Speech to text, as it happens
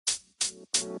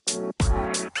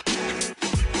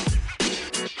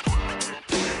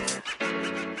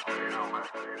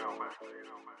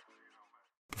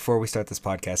Before we start this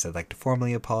podcast, I'd like to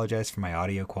formally apologize for my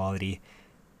audio quality.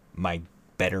 My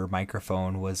better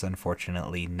microphone was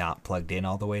unfortunately not plugged in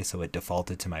all the way, so it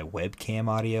defaulted to my webcam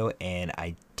audio, and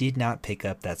I did not pick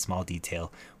up that small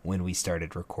detail when we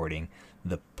started recording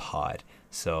the pod.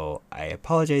 So I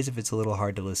apologize if it's a little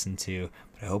hard to listen to,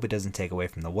 but I hope it doesn't take away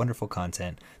from the wonderful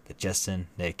content that Justin,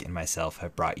 Nick, and myself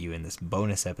have brought you in this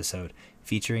bonus episode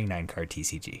featuring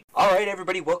Ninecardtcg. All right,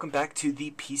 everybody, welcome back to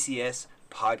the PCS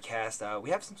podcast. We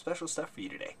have some special stuff for you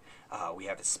today. We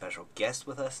have a special guest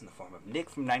with us in the form of Nick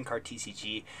from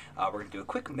Ninecardtcg. We're going to do a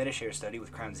quick meta-share study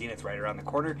with Crown Zenith right around the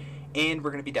corner, and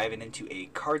we're going to be diving into a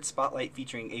card spotlight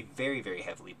featuring a very, very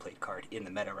heavily played card in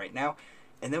the meta right now.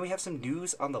 And then we have some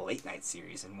news on the Late Night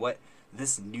series and what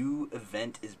this new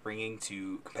event is bringing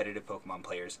to competitive Pokemon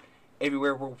players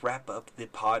everywhere. We'll wrap up the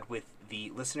pod with the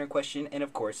listener question, and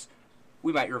of course,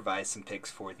 we might revise some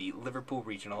picks for the Liverpool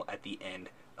Regional at the end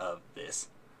of this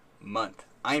month.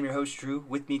 I am your host, Drew.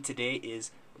 With me today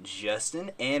is Justin,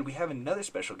 and we have another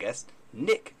special guest,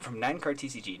 Nick from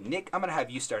Ninecardtcg. Nick, I'm going to have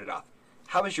you start it off.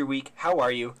 How was your week? How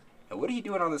are you? And what are you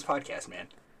doing on this podcast, man?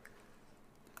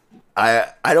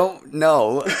 I don't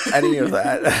know any of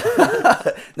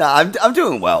that. No, I'm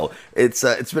doing well. It's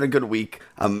been a good week.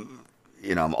 I'm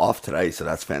off today, so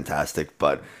that's fantastic.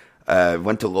 But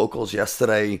went to locals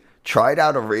yesterday. Tried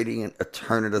out a Radiant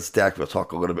Eternatus deck. We'll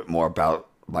talk a little bit more about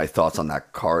my thoughts on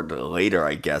that card later,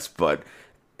 I guess. But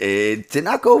it did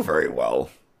not go very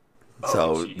well.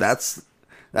 So geez.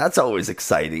 That's always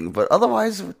exciting. But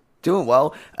otherwise, doing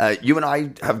well. You and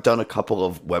I have done a couple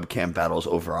of webcam battles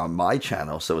over on my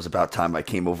channel, so it was about time I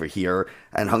came over here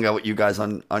and hung out with you guys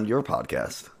on your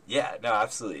podcast. Yeah, no,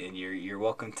 absolutely. And you're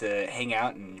welcome to hang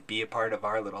out and be a part of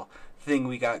our little thing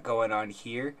we got going on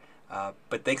here.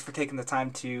 But thanks for taking the time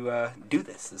to do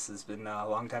this. This has been a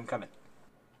long time coming.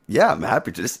 Yeah, I'm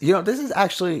happy to. This is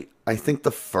actually, I think, the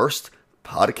first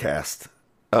podcast.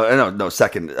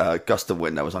 Second. Gust of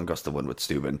Wind. I was on Gust of Wind with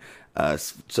Steuben.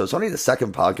 So it's only the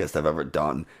second podcast I've ever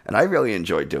done, and I really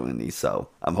enjoy doing these. So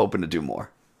I'm hoping to do more.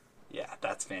 Yeah,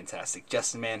 that's fantastic,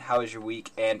 Justin. Man, how was your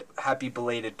week? And happy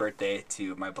belated birthday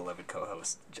to my beloved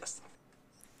co-host, Justin.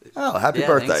 Oh, happy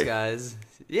birthday, thanks, guys.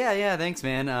 Yeah, thanks,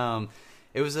 man.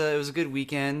 It was a good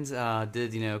weekend.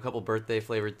 Did a couple birthday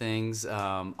flavored things.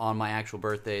 On my actual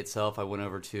birthday itself, I went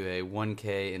over to a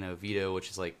 1K in Oviedo, which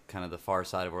is like kind of the far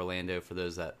side of Orlando for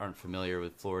those that aren't familiar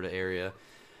with Florida area.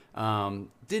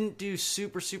 Didn't do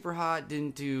super hot.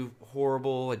 Didn't do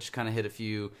horrible. I just kind of hit a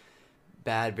few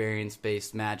bad variance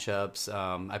based matchups.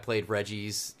 I played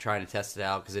Reggie's, trying to test it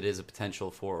out because it is a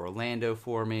potential for Orlando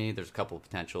for me. There's a couple of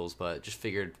potentials, but just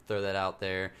figured throw that out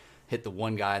there. Hit the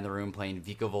one guy in the room playing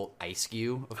Vikavolt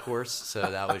Ice-Q, of course. So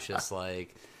that was just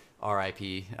like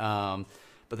RIP. But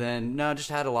then, no, just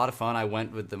had a lot of fun. I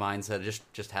went with the mindset of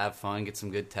just have fun, get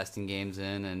some good testing games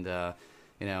in. And,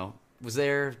 was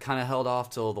there, kind of held off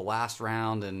till the last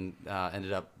round and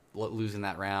ended up losing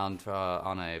that round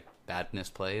on a bad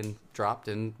misplay and dropped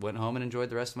and went home and enjoyed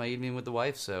the rest of my evening with the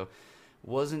wife. So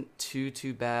wasn't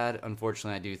too bad.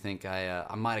 Unfortunately, I do think I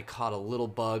might have caught a little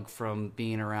bug from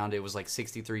being around. It was like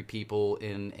 63 people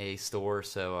in a store,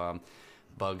 so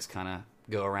bugs kind of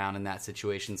go around in that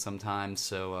situation sometimes.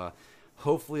 So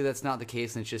hopefully that's not the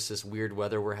case, and it's just this weird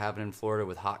weather we're having in Florida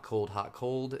with hot, cold,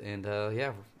 and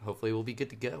hopefully we'll be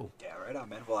good to go. Yeah, right on,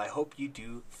 man. Well, I hope you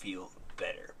do feel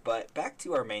better. But back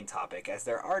to our main topic, as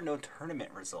there are no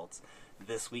tournament results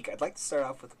this week, I'd like to start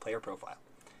off with the player profile.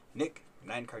 Nick,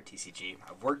 Ninecardtcg.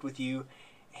 I've worked with you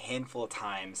a handful of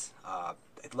times. I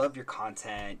love your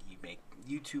content. You make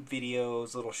YouTube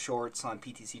videos, little shorts on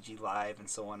PTCG Live, and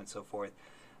so on and so forth.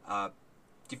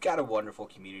 You've got a wonderful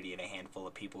community and a handful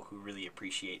of people who really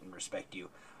appreciate and respect you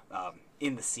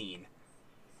in the scene.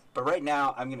 But right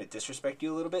now, I'm going to disrespect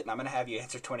you a little bit, and I'm going to have you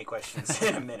answer 20 questions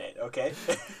in a minute, okay?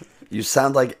 You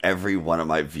sound like every one of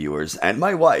my viewers and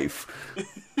my wife.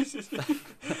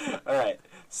 All right,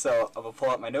 so I'm going to pull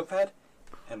out my notepad,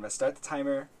 and I'm going to start the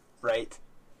timer right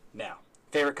now.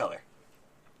 Favorite color?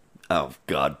 Oh,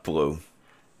 God, blue.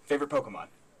 Favorite Pokemon?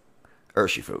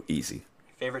 Urshifu, easy.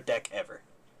 Favorite deck ever?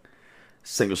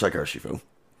 Single Strike Urshifu.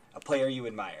 A player you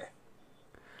admire?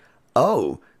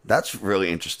 Oh, that's really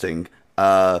interesting.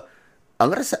 I'm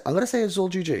gonna say Azul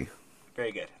GG.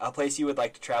 Very good. A place you would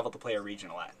like to travel to play a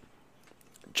regional at?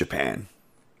 Japan.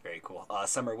 Very cool.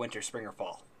 Summer, winter, spring, or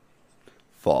fall?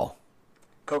 Fall.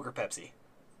 Coke or Pepsi?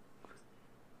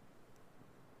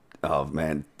 Oh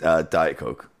man, Diet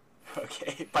Coke.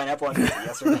 Okay. Pineapple on pizza,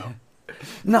 yes or no?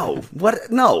 No. What?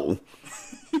 No.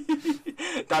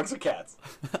 Dogs or cats?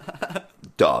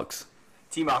 Dogs.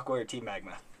 Team Aqua or Team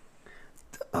Magma?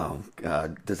 Oh,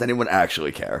 God. Does anyone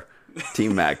actually care?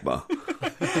 Team Magma.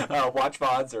 Watch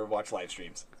VODs or watch live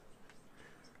streams?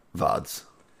 VODs.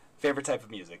 Favorite type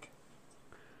of music?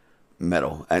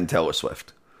 Metal. And Taylor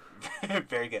Swift.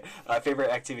 Very good.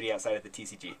 Favorite activity outside of the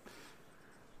TCG?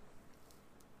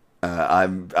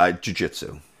 I'm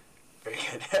jiu-jitsu. Very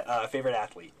good. Favorite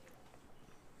athlete?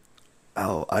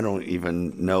 Oh, I don't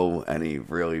even know any,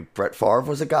 really. Brett Favre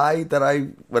was a guy that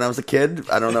when I was a kid.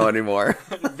 I don't know anymore.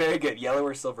 Very good. Yellow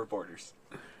or silver borders?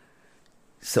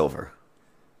 Silver.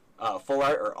 Full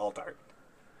art or alt art?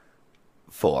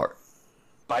 Full art.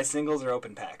 Buy singles or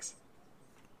open packs?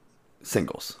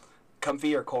 Singles.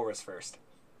 Comfy or Colress first?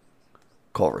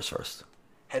 Culver's first.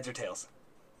 Heads or tails?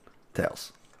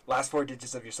 Tails. Last 4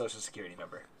 digits of your social security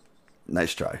number.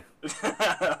 Nice try.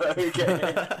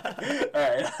 Okay. All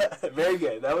right. Very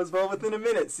good. That was well within a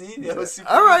minute. See? That was super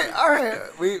All right. easy. All right.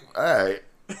 All right.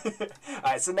 All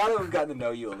right. So now that we've gotten to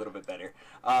know you a little bit better,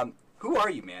 who are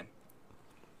you, man?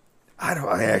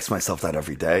 I ask myself that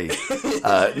every day.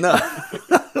 No.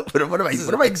 what am I? This is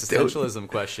What an am I doing? existentialism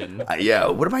question. Yeah.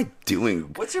 What am I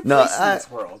doing? What's your place in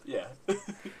this world? Yeah.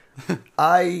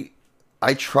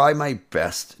 I try my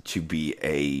best to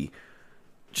be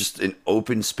just an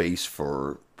open space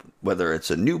for whether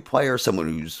it's a new player, someone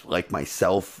who's like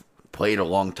myself, played a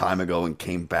long time ago and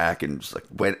came back, and just like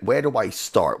where do I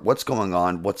start? What's going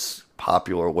on? What's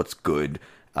popular? What's good?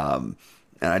 And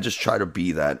I just try to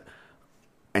be that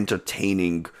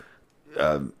entertaining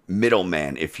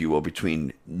middleman, if you will,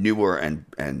 between newer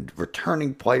and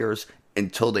returning players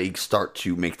until they start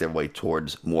to make their way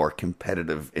towards more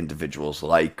competitive individuals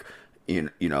like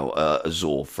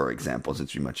Azul, for example,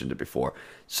 since you mentioned it before.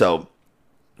 So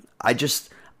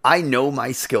I know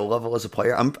my skill level as a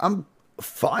player. I'm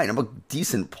fine. I'm a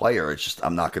decent player. It's just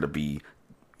I'm not going to be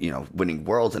winning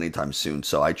worlds anytime soon.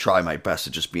 So I try my best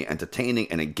to just be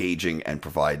entertaining and engaging and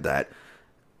provide that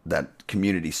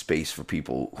community space for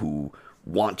people who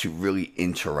want to really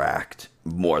interact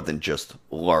more than just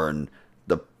learn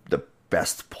the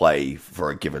best play for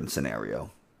a given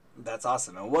scenario. That's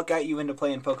awesome. And what got you into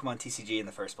playing Pokemon TCG in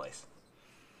the first place?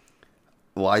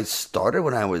 Well, I started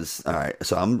when I was all right.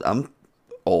 So I'm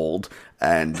old,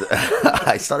 and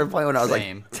I started playing when I was like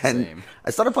 10. Same.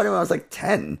 I started playing when I was like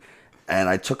 10, and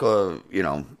I took a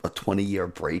 20-year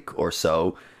break or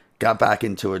so. Got back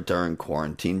into it during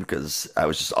quarantine because I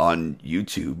was just on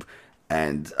YouTube,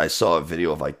 and I saw a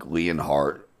video of like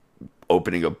Leonhardt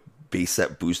opening a base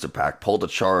set booster pack, pulled a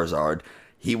Charizard.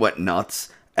 He went nuts.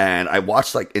 And I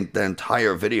watched like the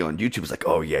entire video, and YouTube was like,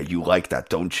 "Oh yeah, you like that,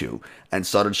 don't you?" And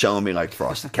started showing me like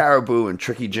Frosted Caribou and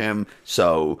Tricky Gym.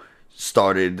 So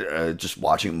started just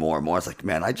watching more and more. I was like,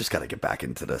 "Man, I just got to get back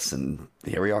into this," and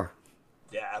here we are.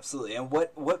 Yeah, absolutely. And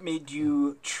what made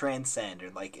you transcend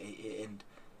and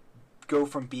go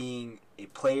from being a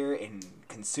player and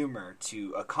consumer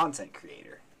to a content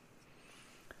creator?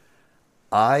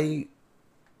 I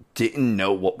didn't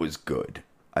know what was good.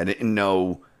 I didn't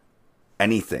know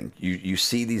anything. You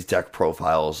see these deck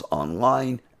profiles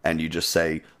online and you just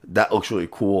say, that looks really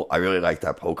cool. I really like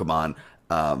that Pokemon.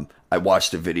 I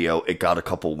watched the video. It got a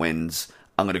couple wins.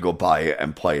 I'm going to go buy it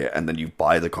and play it. And then you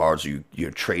buy the cards, you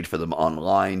trade for them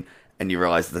online, and you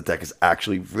realize that the deck is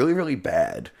actually really, really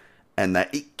bad and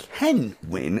that it can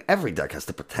win. Every deck has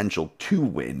the potential to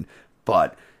win,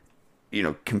 but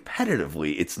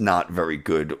competitively, it's not very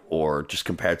good, or just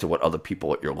compared to what other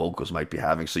people at your locals might be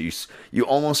having. So you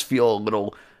almost feel a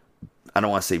little, I don't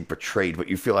want to say betrayed, but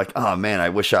you feel like, oh man, I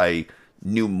wish I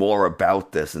knew more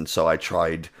about this. And so I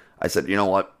said, you know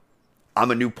what?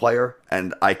 I'm a new player,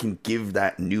 and I can give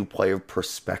that new player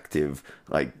perspective,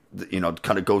 kind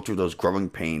of go through those growing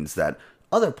pains that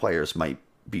other players might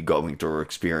be going through or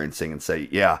experiencing, and say,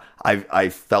 yeah, I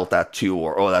felt that too,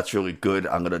 or oh, that's really good,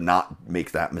 I'm gonna not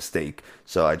make that mistake.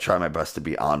 So I try my best to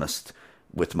be honest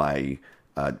with my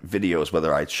videos,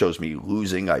 whether it shows me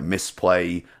losing, I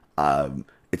misplay,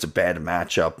 it's a bad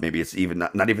matchup, maybe it's even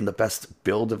not even the best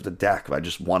build of the deck, but I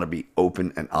just want to be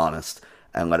open and honest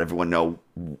and let everyone know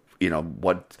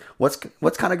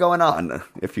what's kind of going on,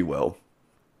 if you will.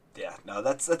 Yeah, no,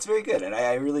 that's very good, and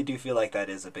I really do feel like that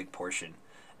is a big portion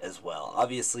as well.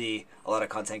 Obviously, a lot of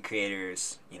content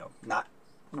creators, not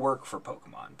work for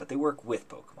Pokemon, but they work with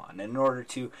Pokemon. And in order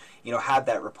to, have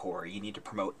that rapport, you need to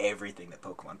promote everything that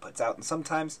Pokemon puts out. And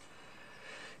sometimes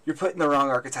you're putting the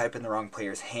wrong archetype in the wrong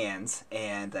player's hands,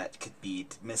 and that could be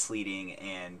misleading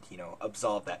and,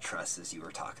 absolve that trust, as you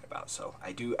were talking about. So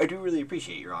I do really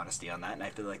appreciate your honesty on that, and I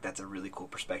feel like that's a really cool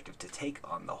perspective to take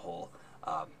on the whole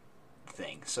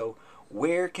thing. So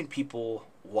where can people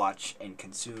watch and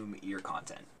consume your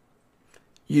content?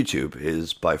 YouTube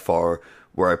is by far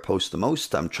where I post the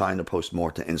most. I'm trying to post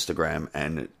more to Instagram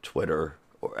and Twitter.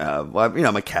 Well,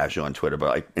 I'm a casual on Twitter, but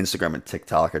like Instagram and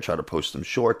TikTok, I try to post some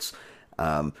shorts.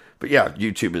 But yeah,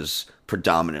 YouTube is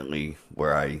predominantly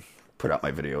where I put out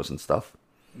my videos and stuff.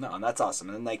 No, and that's awesome.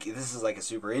 And like, this is like a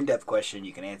super in-depth question.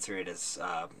 You can answer it as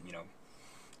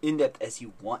in-depth as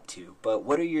you want to. But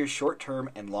what are your short-term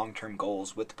and long-term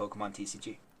goals with the Pokemon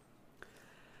TCG?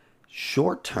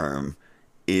 Short term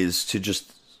is to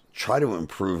just try to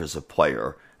improve as a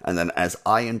player, and then as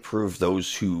I improve,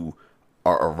 those who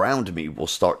are around me will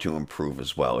start to improve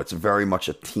as well. It's very much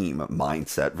a team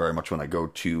mindset. Very much when I go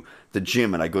to the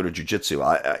gym and I go to jiu-jitsu,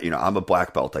 I'm a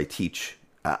black belt. I teach.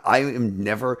 I am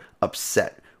never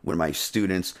upset when my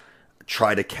students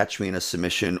try to catch me in a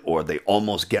submission, or they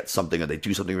almost get something, or they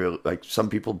do something real. Like some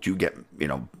people do get,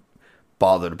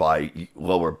 bothered by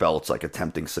lower belts, like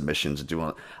attempting submissions and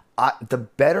doing. The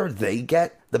better they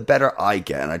get, the better I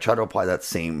get. And I try to apply that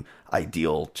same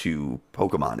ideal to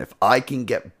Pokemon. If I can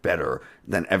get better,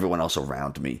 then everyone else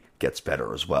around me gets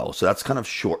better as well. So that's kind of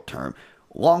short term.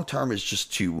 Long term is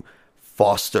just to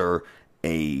foster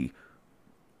a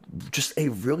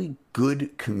really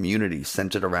good community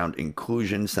centered around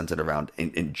inclusion, centered around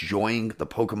enjoying the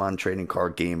Pokemon trading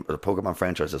card game, or the Pokemon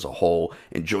franchise as a whole,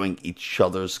 enjoying each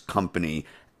other's company,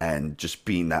 and just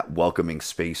being that welcoming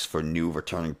space for new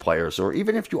returning players. Or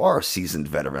even if you are a seasoned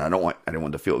veteran, I don't want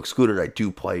anyone to feel excluded. I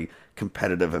do play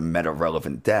competitive and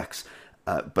meta-relevant decks,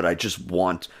 but I just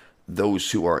want those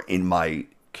who are in my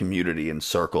community and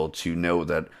circle to know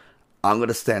that I'm going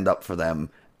to stand up for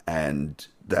them, and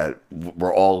that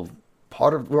we're all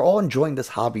enjoying this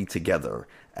hobby together.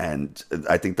 And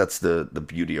I think that's the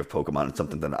beauty of Pokemon. It's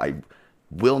something that I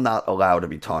will not allow to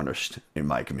be tarnished in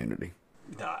my community.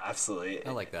 No, absolutely.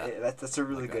 I like that. That's a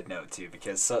really good note, too,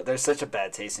 because there's such a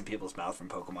bad taste in people's mouth from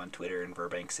Pokemon Twitter and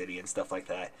Burbank City and stuff like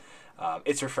that.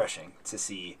 It's refreshing to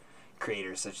see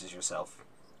creators such as yourself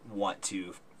want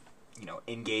to,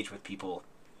 engage with people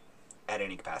at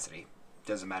any capacity.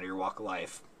 Doesn't matter your walk of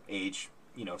life, age,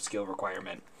 skill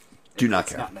requirement. Do not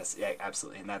care. Not necessary. Yeah,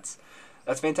 absolutely. And that's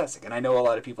fantastic. And I know a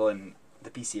lot of people in the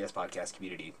PCS podcast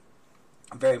community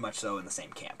very much so in the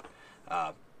same camp.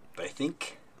 But I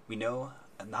think we know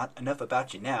not enough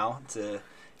about you now to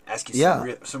ask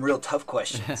you some real tough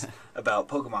questions about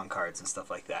Pokemon cards and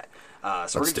stuff like that.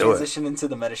 So we're going to transition into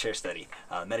the MetaShare study.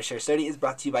 MetaShare study is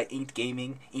brought to you by Inked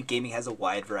Gaming. Inked Gaming has a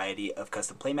wide variety of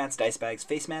custom playmats, dice bags,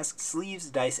 face masks, sleeves,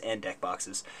 dice, and deck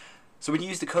boxes. So when you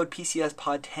use the code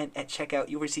PCSPOD10 at checkout,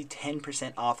 you'll receive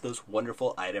 10% off those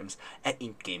wonderful items at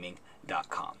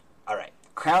inkedgaming.com. All right,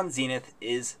 Crown Zenith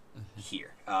is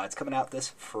here. It's coming out this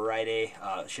Friday.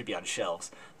 Should be on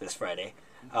shelves this Friday.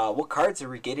 What cards are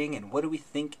we getting, and what do we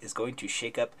think is going to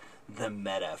shake up the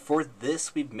meta? For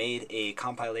this, we've made a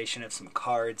compilation of some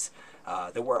cards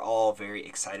that we're all very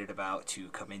excited about to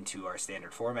come into our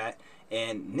standard format.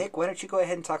 And Nick, why don't you go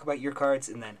ahead and talk about your cards,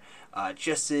 and then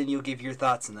Justin, you'll give your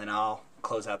thoughts, and then I'll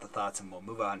close out the thoughts, and we'll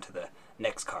move on to the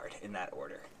next card in that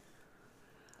order.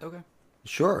 Okay.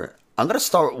 Sure. I'm going to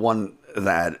start with one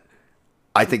that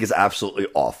I think is absolutely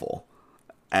awful.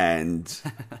 And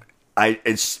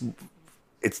it's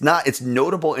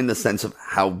notable in the sense of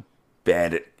how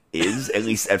bad it is, at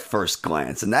least at first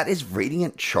glance, and that is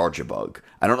Radiant Charjabug.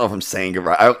 I don't know if I'm saying it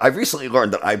right. I've recently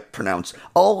learned that I pronounce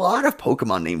a lot of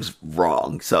Pokemon names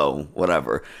wrong, so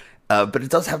whatever. But it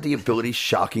does have the ability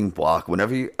Shocking Block.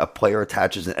 Whenever a player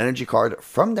attaches an energy card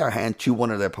from their hand to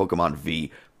one of their Pokemon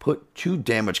V, put 2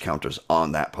 damage counters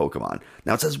on that Pokemon.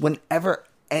 Now it says whenever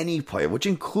any player, which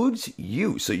includes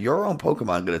you, so your own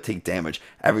Pokemon is going to take damage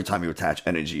every time you attach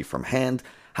energy from hand.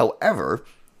 However,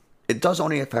 it does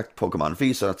only affect Pokemon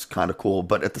V, so that's kind of cool.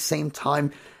 But at the same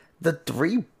time, the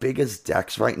 3 biggest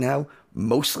decks right now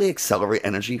mostly accelerate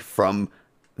energy from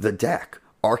the deck.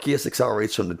 Arceus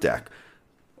accelerates from the deck.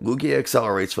 Lugia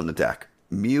accelerates from the deck.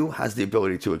 Mew has the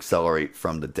ability to accelerate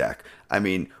from the deck. I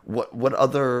mean, what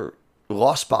other...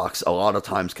 Lost Box a lot of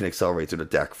times can accelerate through the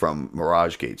deck from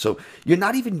Mirage Gate. So you're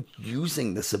not even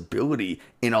using this ability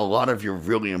in a lot of your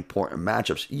really important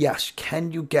matchups. Yes,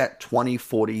 can you get 20,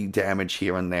 40 damage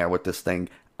here and there with this thing?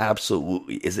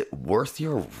 Absolutely. Is it worth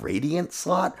your Radiant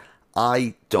slot?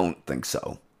 I don't think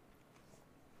so.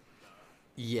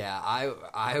 Yeah,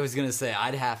 I was going to say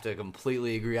I'd have to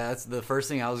completely agree. That's the first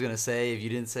thing I was going to say if you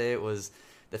didn't say it was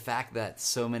the fact that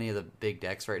so many of the big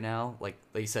decks right now, like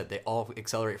you said, they all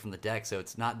accelerate from the deck, so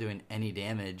it's not doing any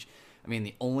damage. I mean,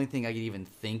 the only thing I could even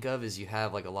think of is you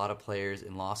have like a lot of players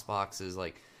in Lost Boxes,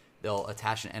 like they'll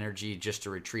attach an energy just to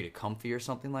retreat a Comfy or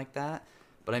something like that.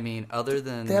 But I mean, other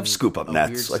than They have scoop up a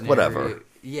nets, weird like whatever.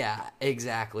 Yeah,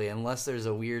 exactly. Unless there's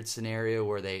a weird scenario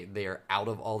where they are out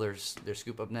of all their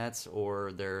scoop up nets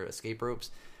or their escape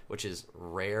ropes, which is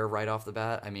rare right off the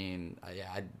bat. I mean,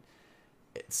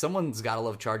 someone's got to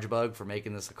love Charge Bug for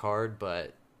making this a card,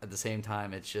 but at the same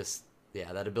time, it's just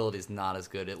that ability is not as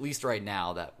good, at least right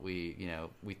now, that we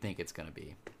think it's going to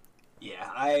be.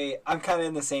 Yeah, I'm kind of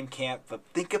in the same camp, but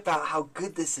think about how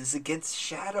good this is against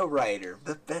Shadow Rider,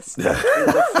 the best deck in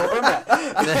the format.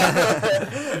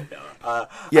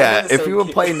 If we were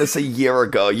playing this a year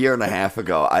and a half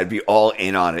ago, I'd be all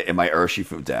in on it in my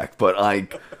Urshifu deck, but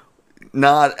like,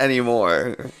 not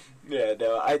anymore. Yeah,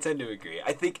 no, I tend to agree.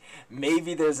 I think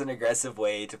maybe there's an aggressive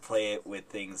way to play it with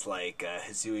things like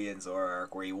Hisuian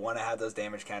Zoroark, where you want to have those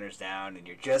damage counters down, and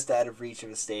you're just out of reach of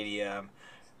a stadium.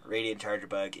 Radiant Charger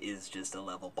Bug is just a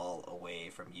level ball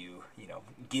away from you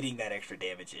getting that extra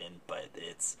damage in, but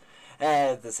it's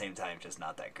at the same time just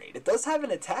not that great. It does have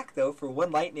an attack, though. For one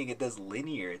lightning, it does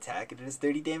linear attack, and it does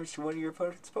 30 damage to one of your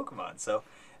opponent's Pokemon. So,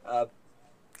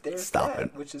 there's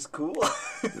that, which is cool.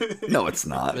 No, it's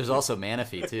not. There's also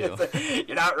Manaphy, too.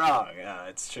 You're not wrong.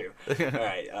 It's true. All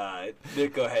right,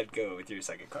 Nick, go with your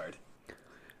second card.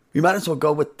 We might as well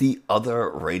go with the other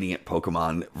Radiant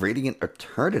Pokemon, Radiant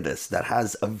Eternatus, that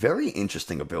has a very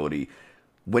interesting ability.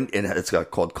 It's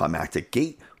called Climactic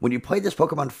Gate. When you play this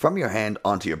Pokemon from your hand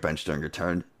onto your bench during your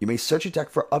turn, you may search your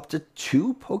deck for up to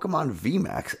 2 Pokemon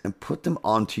VMAX and put them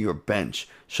onto your bench.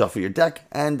 Shuffle your deck,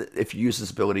 and if you use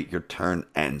this ability, your turn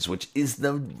ends, which is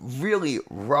the really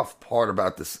rough part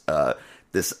about this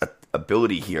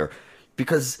ability here,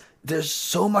 because there's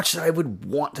so much that I would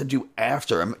want to do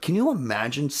after. Can you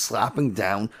imagine slapping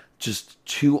down just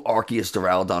 2 Arceus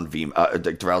Duraludon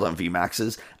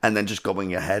VMAXs and then just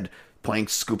going ahead, playing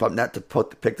Scoop Up Net to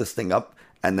pick this thing up,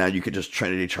 and then you could just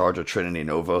Trinity Charge or Trinity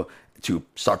Nova to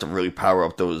start to really power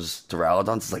up those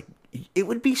Duraludons? It's like, it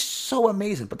would be so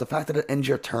amazing, but the fact that it ends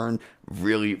your turn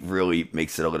really, really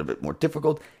makes it a little bit more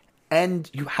difficult, and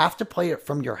you have to play it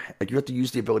from you have to use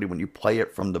the ability when you play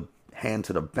it from the hand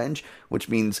to the bench, which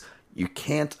means you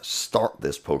can't start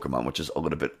this Pokemon, which is a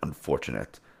little bit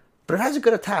unfortunate. But it has a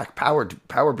good attack.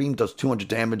 Power Beam does 200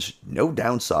 damage, no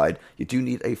downside. You do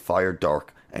need a Fire,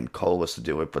 Dark, and Colorless to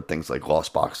do it, but things like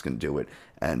Lost Box can do it,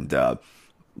 and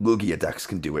Lugia decks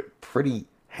can do it pretty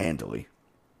handily.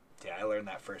 Yeah, I learned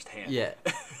that firsthand. Yeah.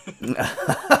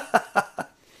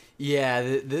 Yeah,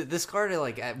 this card,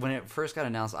 when it first got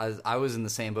announced, I was in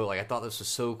the same boat. Like, I thought this was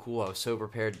so cool. I was so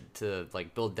prepared to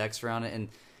build decks around it, and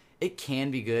it can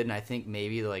be good. And I think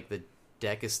maybe the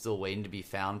deck is still waiting to be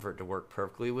found for it to work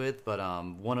perfectly with. But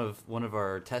one of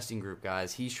our testing group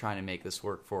guys, he's trying to make this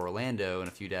work for Orlando in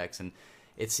a few decks, and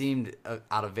it seemed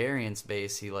out of variance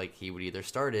base. He would either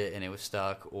start it and it was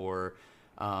stuck, or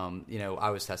I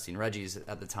was testing Reggie's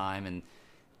at the time, and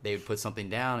they would put something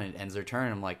down and it ends their turn.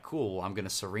 And I'm like, cool, I'm going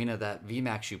to Serena that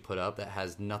VMAX you put up that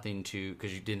has nothing to,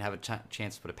 because you didn't have a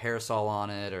chance to put a Parasol on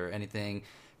it or anything.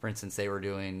 For instance, they were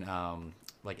doing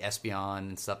Espeon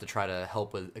and stuff to try to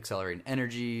help with accelerating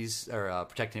energies or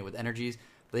protecting it with energies.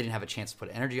 But they didn't have a chance to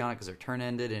put energy on it because their turn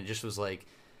ended. And it just was like,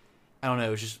 I don't know, it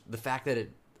was just the fact that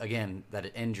it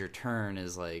ends your turn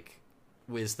is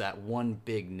that one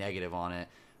big negative on it.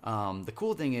 The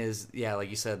cool thing is, like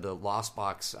you said, the Lost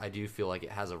Box, I do feel like it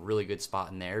has a really good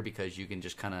spot in there because you can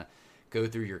just kind of go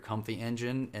through your comfy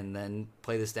engine and then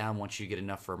play this down once you get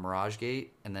enough for a Mirage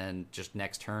Gate, and then just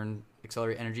next turn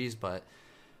accelerate energies. But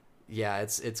yeah,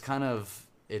 it's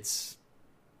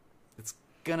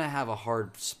gonna have a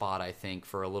hard spot, I think,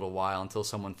 for a little while until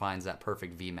someone finds that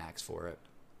perfect VMAX for it.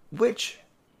 Which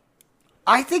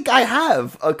I think I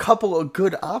have a couple of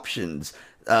good options.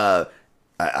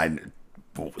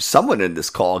 Someone in this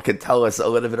call can tell us a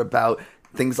little bit about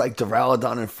things like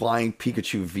Duraludon and Flying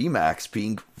Pikachu VMAX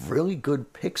being really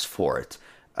good picks for it.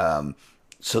 And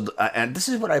this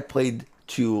is what I played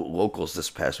to locals this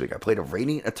past week. I played a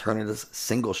Radiant Eternatus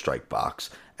single strike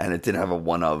box, and it did have a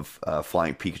one of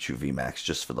Flying Pikachu VMAX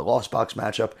just for the Lost Box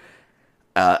matchup.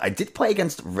 I did play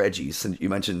against Reggie's, and you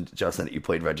mentioned, Justin, that you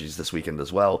played Reggie's this weekend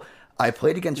as well. I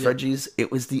played against Reggie's.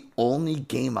 It was the only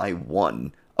game I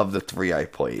won of the 3 I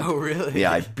played. Oh, really?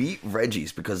 Yeah, I beat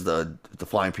Reggie's because the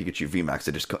Flying Pikachu VMAX,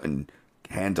 I just couldn't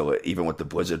handle it, even with the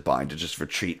Blizzard Bind, to just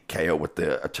retreat KO with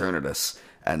the Eternatus,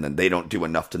 and then they don't do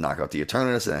enough to knock out the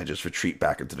Eternatus, and I just retreat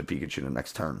back into the Pikachu the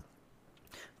next turn.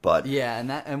 But yeah,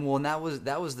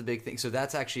 that was the big thing. So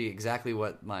that's actually exactly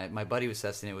what my buddy was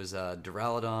testing. It was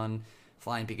Duraludon,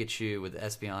 Flying Pikachu with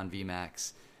Espeon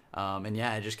VMAX, and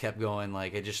yeah, it just kept going.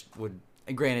 Like, it just would.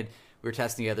 And granted, we were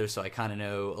testing together, so I kind of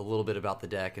know a little bit about the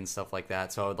deck and stuff like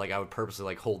that. So I would purposely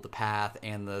like hold the path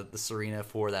and the Serena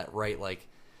for that right, like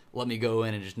let me go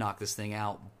in and just knock this thing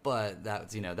out. But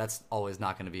that's that's always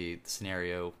not going to be the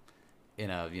scenario in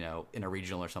a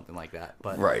regional or something like that.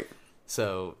 But Right.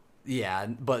 So yeah,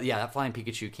 but yeah, that flying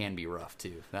Pikachu can be rough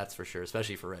too. That's for sure,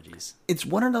 especially for Reggies. It's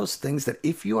one of those things that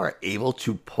if you are able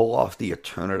to pull off the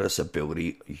Eternatus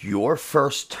ability your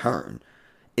first turn,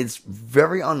 it's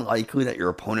very unlikely that your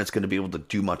opponent's going to be able to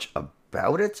do much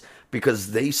about it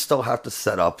because they still have to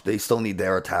set up. They still need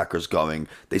their attackers going.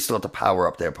 They still have to power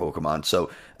up their Pokemon. So,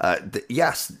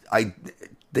 yes,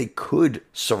 they could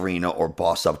Serena or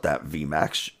boss up that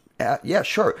VMAX. Yeah,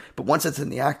 sure. But once it's in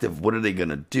the active, what are they going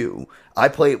to do? I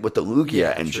play it with the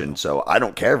Lugia engine, true. so I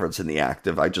don't care if it's in the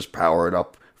active. I just power it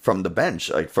up from the bench,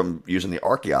 like from using the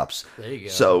Archeops. There you go.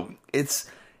 So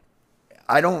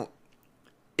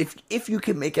if you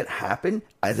can make it happen,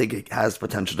 I think it has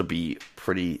potential to be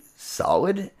pretty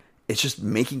solid. It's just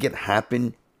making it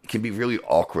happen can be really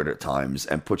awkward at times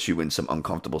and puts you in some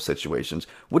uncomfortable situations,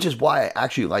 which is why I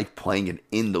actually like playing it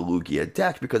in the Lugia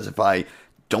deck, because if I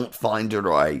don't find it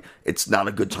or it's not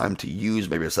a good time to use,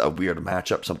 maybe it's a weird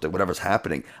matchup, something, whatever's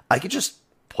happening, I could just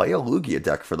play a Lugia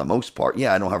deck for the most part.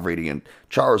 Yeah, I don't have Radiant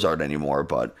Charizard anymore,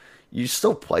 but you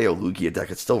still play a Lugia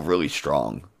deck. It's still really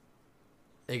strong.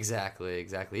 Exactly.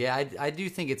 Yeah, I do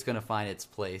think it's going to find its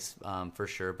place for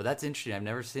sure. But that's interesting. I've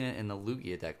never seen it in the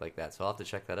Lugia deck like that, so I'll have to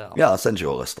check that out. Yeah, I'll send you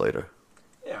a list later.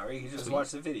 Yeah, or you can just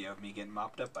watch the video of me getting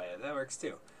mopped up by it. That works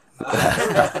too.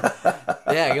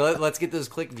 Yeah, let's get those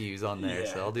click views on there,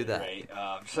 so I'll do that. Right.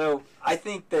 So I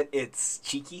think that it's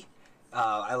cheeky.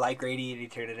 I like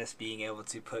Radiant Eternatus being able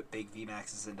to put big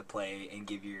VMAXs into play and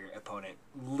give your opponent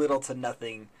little to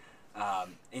nothing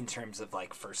in terms of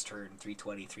like first turn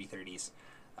 320, 330s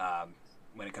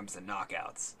when it comes to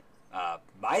knockouts.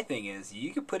 My thing is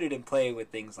you could put it in play with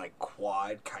things like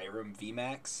quad Kyurem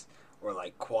VMAX or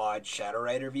like quad Shadow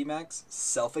Rider VMAX,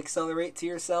 self-accelerate to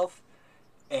yourself,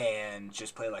 and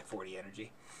just play like 40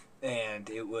 energy. And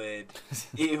it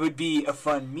would be a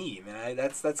fun meme. And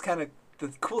that's kind of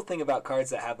the cool thing about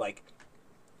cards that have like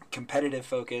competitive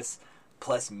focus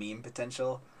plus meme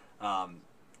potential.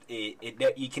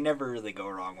 You can never really go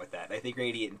wrong with that. I think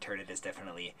Radiant Eternatus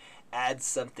definitely adds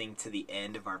something to the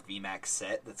end of our VMAX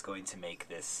set that's going to make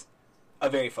this a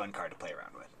very fun card to play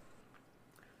around with.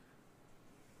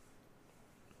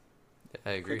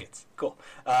 I agree. Crickets. Cool.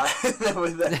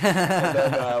 With that,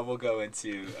 and then we'll go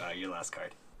into your last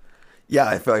card. Yeah,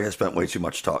 I feel like I spent way too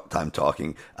much time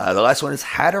talking. The last one is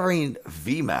Hatterene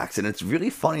VMAX, and it's really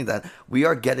funny that we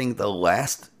are getting the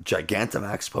last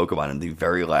Gigantamax Pokemon in the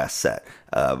very last set.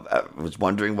 I was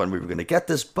wondering when we were going to get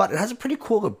this, but it has a pretty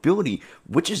cool ability,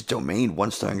 which is Domain.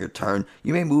 Once during your turn,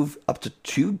 you may move up to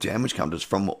 2 damage counters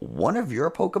from one of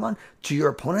your Pokemon to your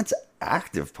opponent's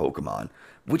active Pokemon,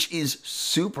 which is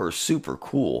super, super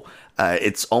cool.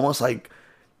 It's almost like...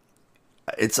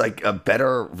 It's like a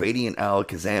better Radiant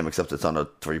Alakazam, except it's on a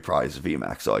 3-prize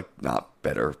VMAX, so like not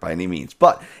better by any means.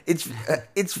 But it's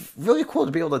really cool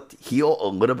to be able to heal a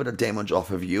little bit of damage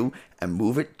off of you and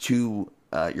move it to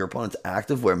your opponent's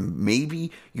active, where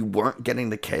maybe you weren't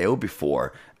getting the KO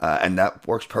before, and that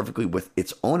works perfectly with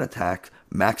its own attack,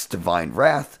 Max Divine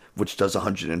Wrath, which does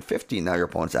 150. Now your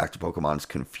opponent's active Pokemon is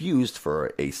confused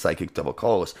for a Psychic Double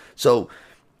Colorless. So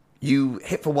you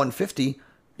hit for 150.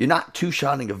 You're not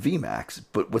two-shotting a VMAX,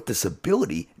 but with this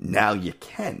ability, now you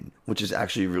can, which is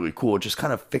actually really cool. It just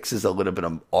kind of fixes a little bit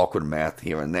of awkward math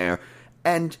here and there.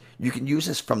 And you can use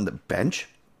this from the bench,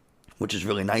 which is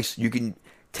really nice. You can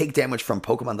take damage from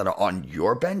Pokemon that are on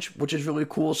your bench, which is really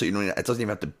cool. So it doesn't even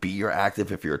have to be your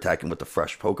active if you're attacking with the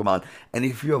fresh Pokemon. And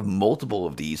if you have multiple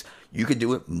of these, you can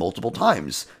do it multiple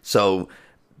times. So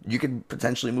you could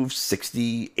potentially move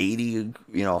 60, 80,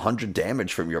 100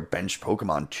 damage from your bench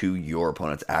Pokemon to your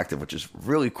opponent's active, which is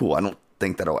really cool. I don't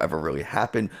think that'll ever really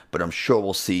happen, but I'm sure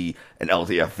we'll see an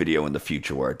LDF video in the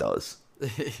future where it does.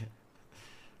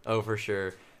 Oh, for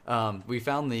sure. We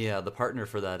found the partner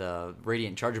for that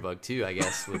Radiant Chargebug too, I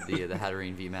guess, with the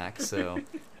Hatterene VMAX. So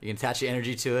you can attach the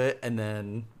energy to it and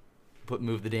then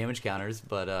move the damage counters.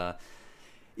 But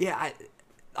yeah,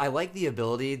 I like the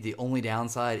ability. The only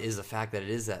downside is the fact that it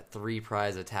is that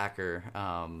 3-prize attacker.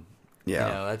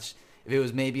 That's if it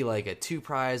was maybe like a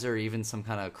 2-prize or even some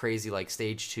kind of crazy like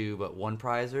stage 2 but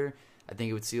 1-prizer, I think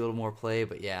it would see a little more play.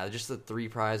 But yeah, just the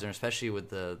 3-prizer, especially with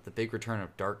the big return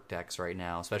of dark decks right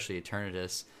now, especially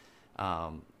Eternatus.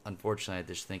 Unfortunately, I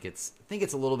just think it's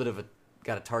a little bit of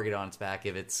got a target on its back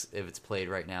if it's played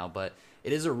right now. But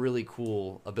it is a really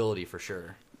cool ability for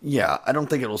sure. Yeah, I don't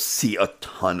think it'll see a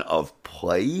ton of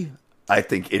play. I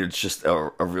think it's just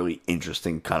a really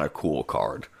interesting, kind of cool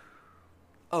card.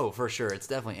 Oh, for sure. It's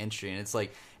definitely interesting. It's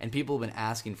like, and people have been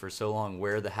asking for so long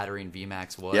where the Hatterene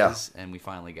VMAX was, Yeah. and we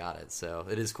finally got it. So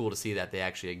it is cool to see that they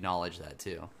actually acknowledge that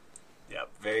too. Yep,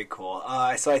 very cool.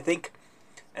 So I think,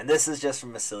 and this is just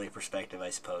from a silly perspective, I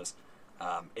suppose.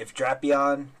 If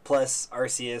Drapion plus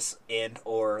Arceus and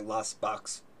or Lost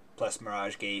Box plus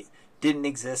Mirage Gate didn't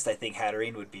exist, I think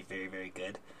Hatterene would be very, very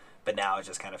good. But now it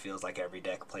just kind of feels like every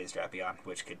deck plays Drapion,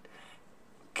 which could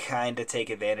kind of take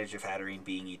advantage of Hatterene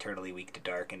being eternally weak to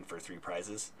Dark and for 3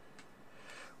 prizes.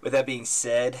 With that being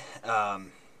said,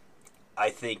 I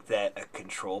think that a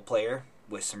control player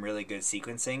with some really good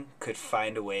sequencing could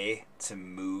find a way to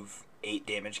move 8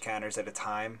 damage counters at a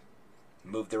time,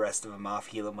 move the rest of them off,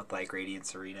 heal them with like Radiant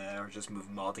Serena, or just move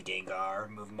them all to Gengar,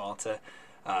 move them all to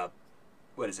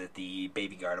the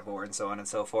Baby Gardevoir and so on and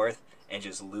so forth, and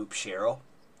just loop Cheryl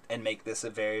and make this a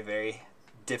very, very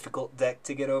difficult deck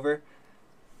to get over,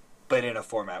 but in a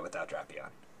format without Drapion.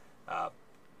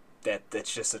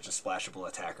 That's just such a splashable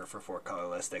attacker for 4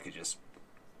 colorless that could just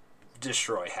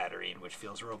destroy Hatterene, which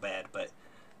feels real bad. But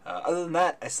other than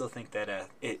that, I still think that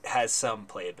it has some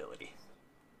playability.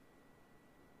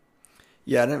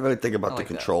 Yeah, I didn't really think about the like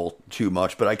control too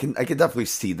much, but I can definitely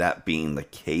see that being the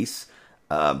case.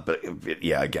 But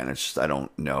yeah, again, it's just I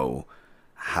don't know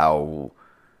how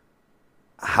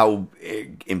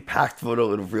impactful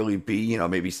it'll really be. You know,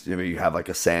 maybe you have like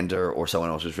a Sander or someone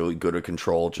else who's really good at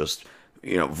control, just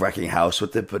wrecking house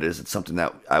with it. But is it something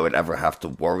that I would ever have to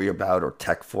worry about or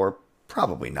tech for?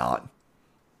 Probably not.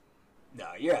 No,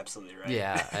 you're absolutely right.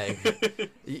 Yeah,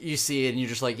 you see it and you're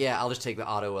just like, yeah, I'll just take the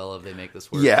auto L if they make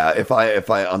this work. Yeah, if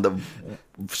I on the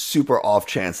super off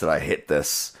chance that I hit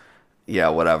this, yeah,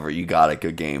 whatever, you got it,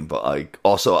 good game. But like,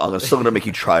 also, I'm still gonna make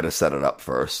you try to set it up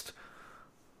first.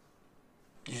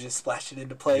 You just splash it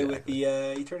into play with the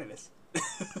Eternatus.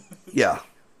 Yeah.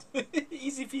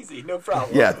 Easy peasy, no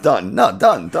problem. Yeah, done. No,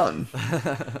 done.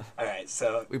 All right,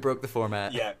 so We broke the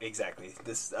format. yeah, exactly.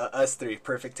 This us 3,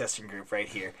 perfect testing group right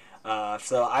here.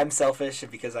 So I'm selfish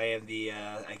because I am the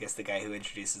I guess the guy who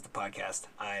introduces the podcast.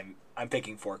 I'm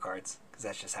picking 4 cards because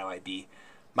that's just how I be.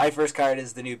 My first card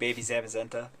is the new Baby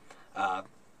Zamazenta.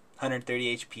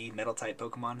 130 HP, Metal type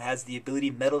Pokemon. Has the ability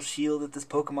Metal Shield. If this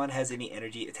Pokemon has any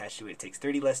energy attached to it, it takes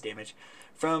 30 less damage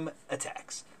from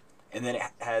attacks. And then it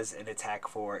has an attack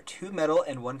for 2 metal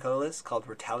and 1 colorless called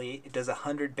Retaliate. It does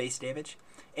 100 base damage.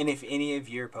 And if any of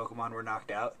your Pokemon were knocked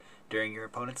out during your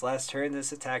opponent's last turn,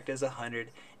 this attack does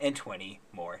 120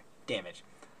 more damage.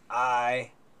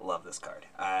 I love this card.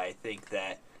 I think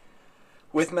that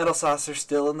with Metal Saucer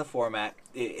still in the format,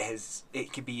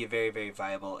 it can be a very, very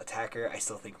viable attacker. I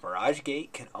still think Mirage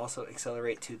Gate can also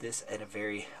accelerate to this in a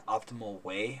very optimal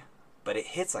way. But it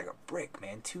hits like a brick,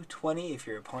 man. 220 if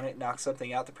your opponent knocks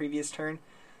something out the previous turn.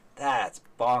 That's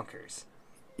bonkers.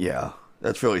 Yeah,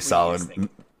 that's really What do you solid. guys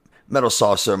think? Metal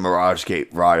Saucer, Mirage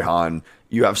Gate, Raihan.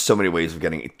 You have so many ways of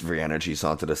getting 3 energies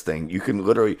onto this thing. You can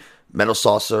literally Metal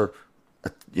Saucer,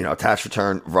 attach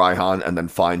return, Raihan, and then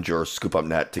find your scoop up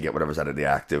net to get whatever's out of the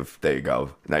active. There you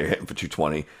go. Now you're hitting for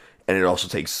 220. And it also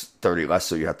takes 30 less,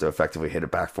 so you have to effectively hit it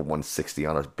back for 160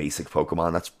 on a basic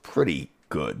Pokemon. That's pretty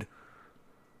good.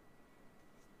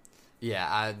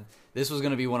 Yeah, this was going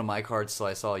to be one of my cards, so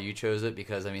I saw you chose it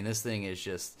because, I mean, this thing is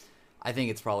just, I think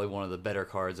it's probably one of the better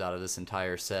cards out of this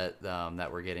entire set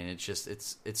that we're getting. It's just,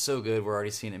 it's so good. We're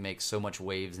already seeing it make so much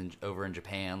waves over in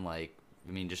Japan, like,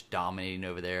 I mean, just dominating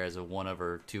over there as a 1 of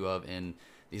or 2 of in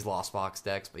these Lost Box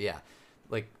decks. But yeah,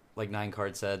 like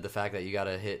Ninecard said, the fact that you got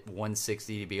to hit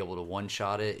 160 to be able to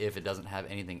one-shot it if it doesn't have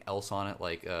anything else on it,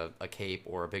 like a cape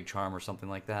or a big charm or something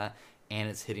like that, and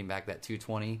it's hitting back that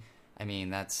 220, I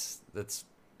mean, that's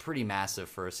pretty massive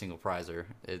for a single prizer.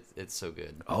 It's so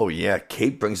good. Oh, yeah.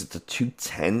 Cape brings it to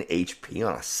 210 HP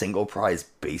on a single prize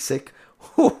basic.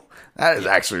 Whew, that is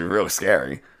actually real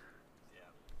scary.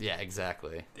 Yeah,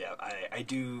 exactly. Yeah, I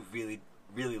do really,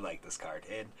 really like this card.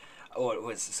 And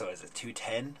is it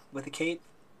 210 with a cape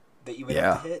that you would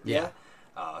have to hit? Yeah.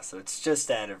 So it's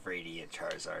just out of Radiant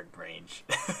Charizard range.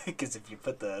 Because if you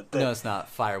put the No, it's not.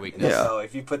 Fire weakness. Yeah. So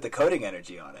if you put the coding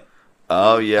energy on it,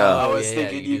 Oh, yeah. I was yeah,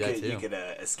 thinking you you can do that could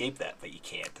too. escape that, but you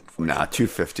can't. Unfortunately. Nah,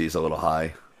 250 is a little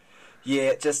high.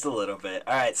 Yeah, just a little bit.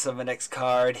 All right, so my next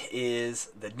card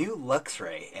is the new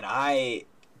Luxray, and I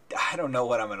don't know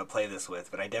what I'm going to play this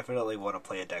with, but I definitely want to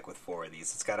play a deck with 4 of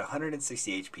these. It's got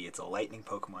 160 HP. It's a Lightning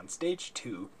Pokemon, Stage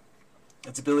 2.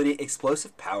 Its ability,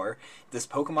 Explosive Power. This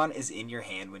Pokemon is in your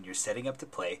hand when you're setting up to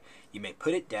play. You may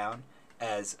put it down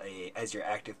as your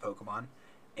active Pokemon.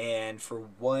 And for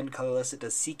 1 colorless, it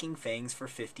does Seeking Fangs for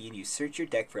 50, and you search your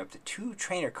deck for up to 2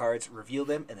 trainer cards, reveal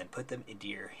them, and then put them into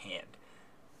your hand.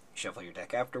 shuffle your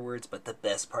deck afterwards, but the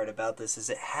best part about this is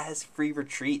it has free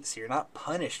retreat, so you're not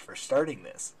punished for starting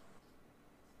this.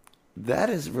 That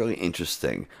is really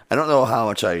interesting. I don't know how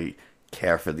much I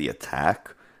care for the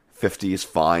attack. 50 is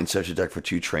fine, search your deck for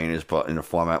 2 trainers, but in a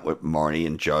format with Marnie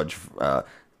and Judge,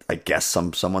 I guess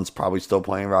someone's probably still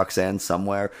playing Roxanne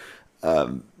somewhere.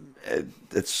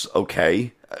 It's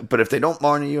okay. But if they don't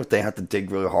Marnie you, if they have to dig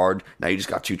really hard, now you just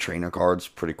got 2 trainer cards.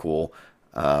 Pretty cool.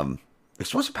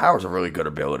 Explosive Power is a really good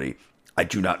ability. I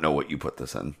do not know what you put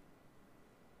this in.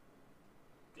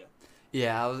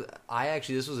 Yeah, I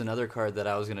actually, this was another card that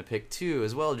I was going to pick too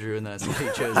as well, Drew, and then I saw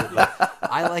you chose it. But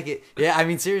I like it. Yeah, I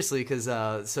mean, seriously, because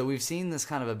so we've seen this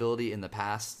kind of ability in the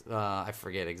past. I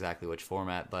forget exactly which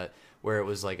format, but where it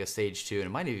was like a stage 2, and it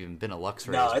might have even been a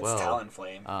Luxray as well. No, it's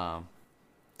Talonflame.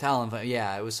 Talonflame,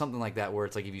 yeah, it was something like that where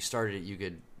it's like if you started it, you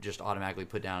could just automatically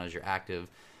put down as your active,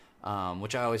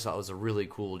 which I always thought was a really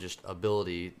cool just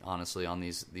ability, honestly, on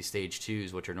these stage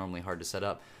 2s, which are normally hard to set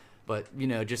up. But, you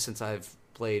know, just since I've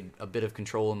played a bit of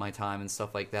Control in my time and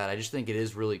stuff like that, I just think it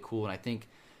is really cool, and I think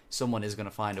someone is going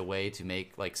to find a way to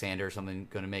make, like Sander or something,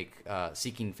 going to make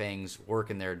Seeking Fangs work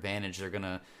in their advantage. They're going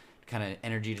to kind of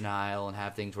energy denial and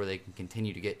have things where they can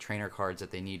continue to get trainer cards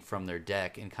that they need from their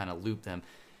deck and kind of loop them.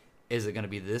 Is it going to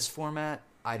be this format?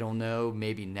 I don't know.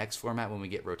 Maybe next format when we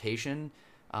get rotation,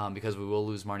 because we will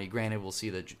lose Marnie. Granted, we'll see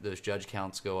those judge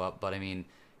counts go up, but I mean,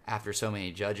 after so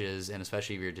many judges, and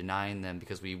especially if you're denying them,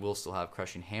 because we will still have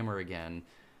Crushing Hammer again,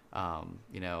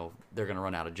 you know, they're going to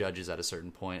run out of judges at a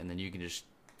certain point, and then you can just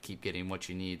keep getting what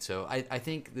you need. So I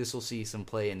think this will see some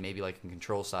play in maybe like a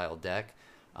control-style deck,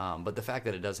 but the fact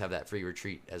that it does have that free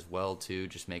retreat as well, too,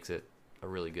 just makes it a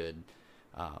really good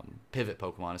pivot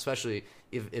Pokemon, especially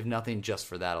if nothing just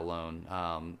for that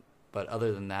alone. But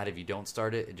other than that, if you don't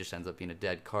start it, it just ends up being a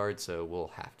dead card, so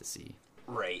we'll have to see.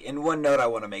 Right, and one note I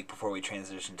want to make before we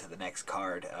transition to the next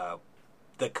card,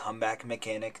 the comeback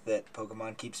mechanic that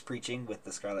Pokemon keeps preaching with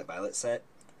the Scarlet Violet set.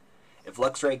 If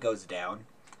Luxray goes down,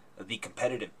 the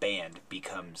competitive band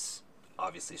becomes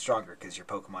obviously stronger because your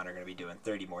Pokemon are going to be doing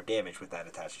 30 more damage with that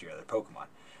attached to your other Pokemon.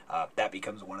 That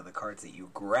becomes one of the cards that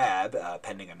you grab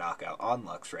pending a knockout on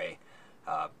Luxray.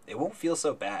 It won't feel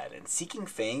so bad, and Seeking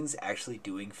Fangs actually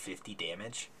doing 50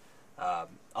 damage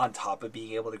on top of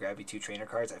being able to grab you 2 trainer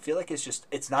cards, I feel like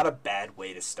it's not a bad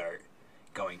way to start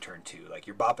going turn 2. Like,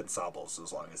 you're bopping Sobbles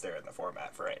as long as they're in the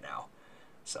format for right now.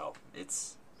 So,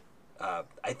 it's...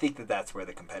 I think that's where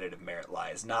the competitive merit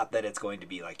lies. Not that it's going to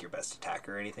be like your best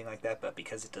attacker or anything like that, but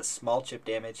because it does small chip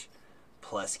damage,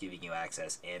 plus giving you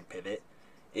access and pivot,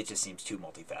 it just seems too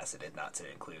multifaceted not to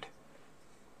include.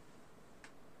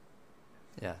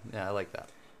 Yeah, I like that.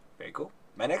 Very cool.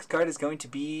 My next card is going to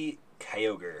be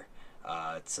Kyogre.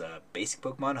 It's a basic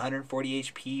Pokemon, 140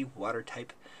 HP, water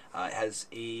type. It has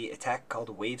a attack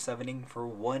called Wave Summoning for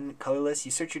 1 colorless.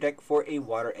 You search your deck for a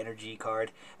water energy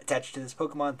card attached to this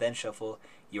Pokemon, then shuffle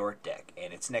your deck.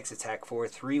 And its next attack for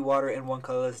 3 water and 1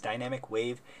 colorless Dynamic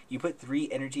Wave. You put 3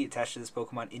 energy attached to this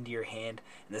Pokemon into your hand,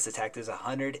 and this attack does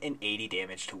 180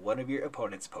 damage to one of your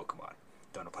opponent's Pokemon.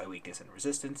 Don't apply weakness and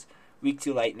resistance. Weak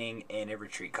to lightning, and a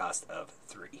retreat cost of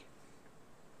 3.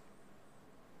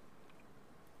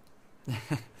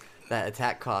 That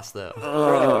attack cost, though.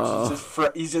 Bro,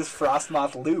 he's just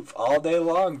Frostmoth Loop all day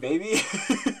long, baby.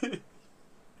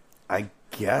 I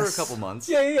guess. For a couple months.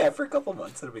 Yeah, for a couple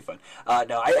months. It'll be fun.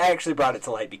 No, I actually brought it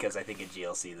to light because I think in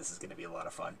GLC this is going to be a lot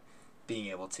of fun. Being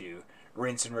able to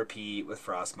rinse and repeat with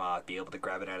Frostmoth, be able to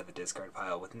grab it out of the discard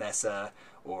pile with Nessa,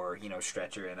 or,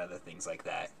 Stretcher and other things like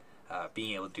that.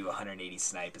 Being able to do 180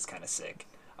 snipe is kind of sick.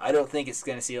 I don't think it's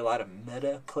going to see a lot of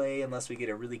meta play unless we get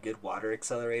a really good water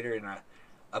accelerator in our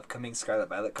upcoming Scarlet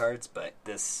Violet cards, but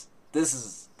this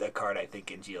is a card I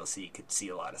think in GLC could see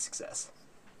a lot of success.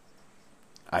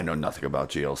 I know nothing about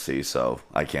GLC, so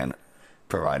I can't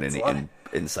provide any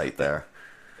insight there.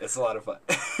 It's a lot of fun.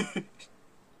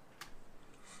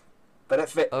 But it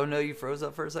fit. Oh no, you froze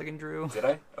up for a second, Drew. Did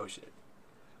I? Oh shit.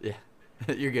 Yeah,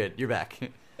 you're good. You're back.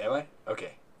 Am I?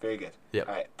 Okay, very good. Yep.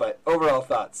 All right, but overall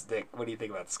thoughts, Dick. What do you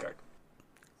think about this card?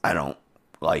 I don't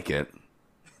like it.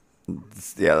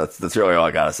 Yeah, that's really all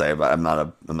I gotta say. But I'm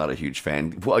not a huge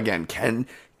fan. Well, again, can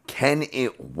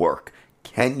it work?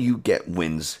 Can you get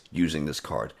wins using this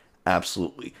card?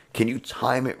 Absolutely. Can you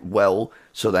time it well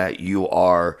so that you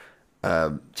are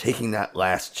taking that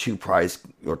last 2 prize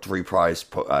or 3 prize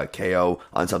KO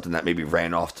on something that maybe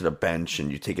ran off to the bench,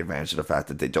 and you take advantage of the fact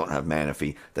that they don't have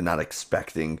Manaphy? They're not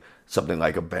expecting something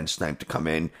like a bench snipe to come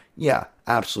in. Yeah,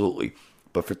 absolutely.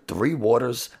 But for 3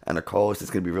 waters and a colorless,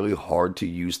 it's going to be really hard to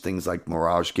use things like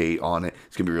Mirage Gate on it.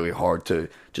 It's going to be really hard to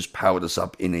just power this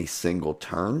up in a single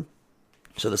turn.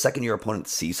 So the second your opponent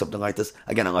sees something like this,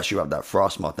 again, unless you have that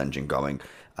Frostmoth engine going,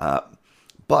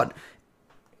 but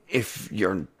if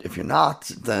you're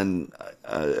not, then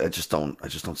I just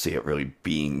don't see it really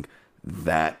being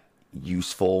that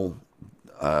useful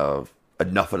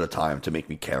enough at a time to make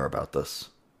me care about this.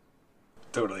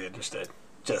 Totally understood,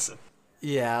 Justin.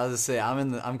 Yeah, I was gonna say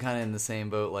I'm kind of in the same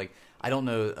boat. Like, I don't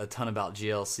know a ton about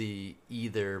GLC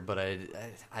either, but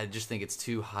I just think it's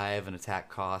too high of an attack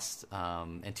cost,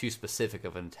 and too specific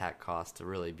of an attack cost to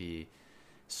really be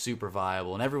super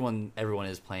viable. And everyone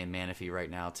is playing Manaphy right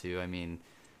now too. I mean,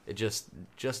 it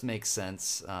just makes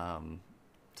sense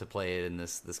to play it in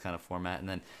this kind of format. And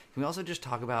then can we also just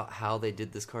talk about how they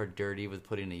did this card dirty with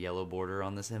putting a yellow border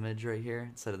on this image right here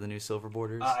instead of the new silver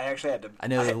borders? I actually had to. I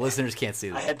know the listeners can't see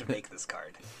that. I had to make this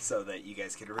card so that you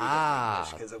guys could read it in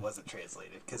English because it wasn't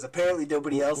translated. Because apparently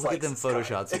nobody else likes them this card.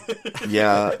 photoshots.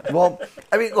 Yeah, well,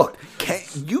 I mean, look,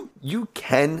 you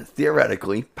can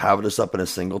theoretically power this up in a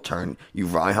single turn. You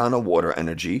Raihan a water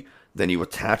energy, then you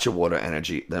attach a water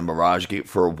energy, then Mirage Gate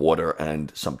for a water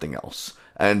and something else.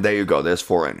 And there you go. There's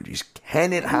 4 energies.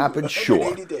 Can it happen? Sure.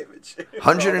 180 damage.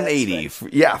 180.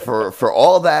 For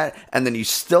all that. And then you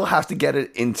still have to get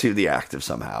it into the active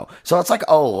somehow. So it's like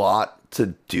a lot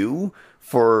to do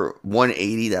for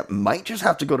 180 that might just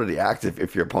have to go to the active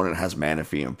if your opponent has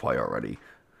Manaphy in play already.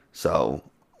 So...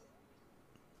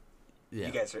 Yeah.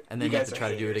 You guys are, and then you have to try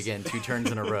haters. to do it again 2 turns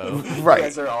in a row. Right. You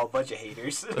guys are all a bunch of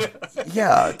haters.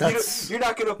 Yeah, that's... You're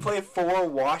not going to play 4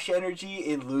 wash energy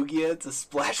in Lugia to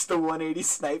splash the 180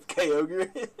 snipe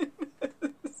Kyogre in.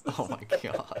 Oh my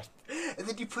god. And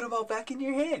then you put them all back in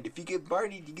your hand. If you get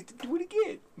Barney, you get to do it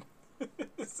again.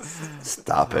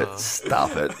 Stop it.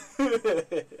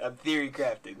 I'm theory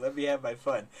crafting. Let me have my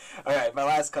fun. Alright, my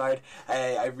last card.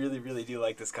 I really, really do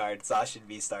like this card. Zacian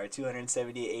V-Star,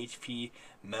 270 HP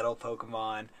metal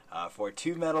Pokemon for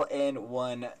 2 metal and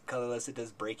 1 colorless. It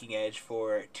does Breaking Edge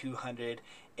for 200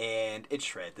 and it's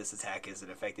Shred. This attack isn't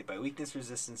affected by weakness,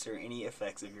 resistance, or any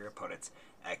effects of your opponent's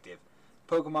active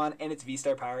Pokemon, and its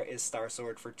V-Star power is Star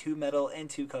Sword for 2 metal and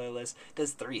 2 colorless,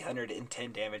 does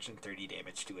 310 damage and 30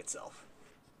 damage to itself.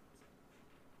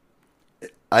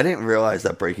 I didn't realize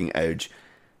that Breaking Edge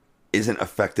isn't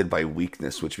affected by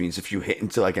weakness, which means if you hit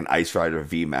into like an Ice Rider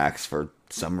VMAX for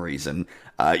some reason,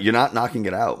 you're not knocking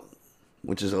it out,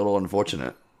 which is a little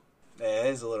unfortunate. It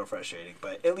is a little frustrating,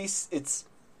 but at least it's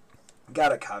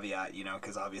got a caveat,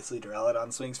 because obviously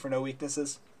Duraludon swings for no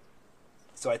weaknesses.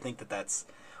 So I think that's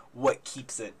what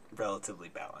keeps it relatively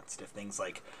balanced. If things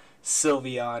like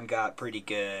Sylveon got pretty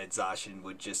good, Zacian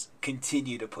would just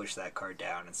continue to push that card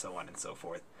down and so on and so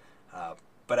forth.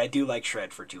 But I do like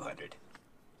Shred for 200.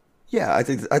 Yeah, I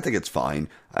think it's fine.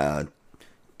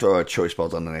 Throw a Choice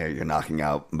Belt on there, you're knocking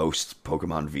out most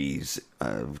Pokemon Vs,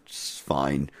 which is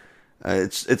fine.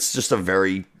 It's just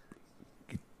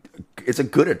it's a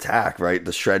good attack, right?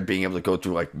 The Shred being able to go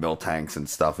through like Miltanks and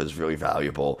stuff is really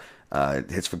valuable.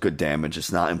 It hits for good damage.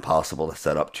 It's not impossible to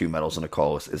set up 2 metals and a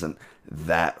colorless. Isn't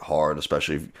that hard,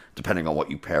 especially depending on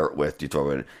what you pair it with. You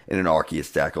throw it in an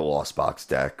Arceus deck, a Lost Box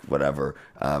deck, whatever.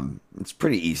 It's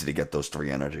pretty easy to get those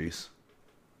 3 energies.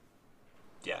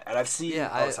 Yeah, and I've seen...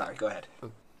 Yeah, sorry, go ahead.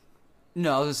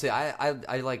 No, I was gonna say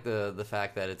I like the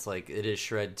fact that it's like it is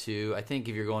Shred too. I think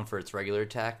if you're going for its regular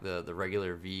attack, the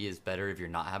regular V is better if you're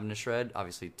not having to Shred.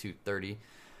 Obviously 230.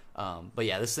 But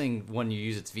yeah, this thing, when you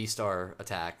use its V-Star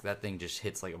attack, that thing just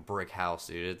hits like a brick house,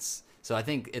 dude. So I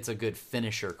think it's a good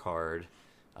finisher card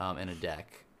in a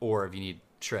deck, or if you need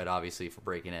Shred, obviously, for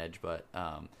Breaking Edge. But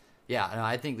yeah, no,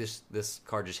 I think this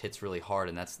card just hits really hard,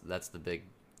 and that's the big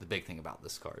thing about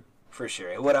this card. For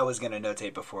sure. What I was going to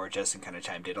notate before Justin kind of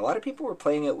chimed in, a lot of people were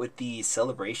playing it with the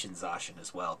Celebration Zacian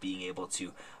as well, being able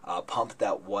to pump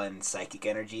that 1 psychic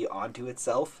energy onto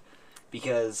itself,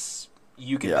 because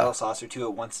you can Metal Saucer to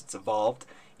it once it's evolved.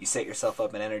 You set yourself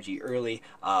up in energy early.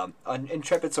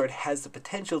 Intrepid Sword has the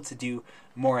potential to do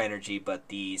more energy, but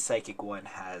the Psychic one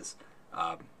has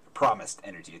promised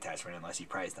energy attachment unless you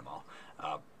prize them all.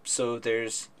 So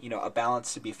there's a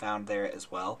balance to be found there as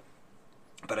well.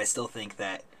 But I still think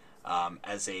that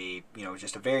as a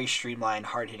just a very streamlined,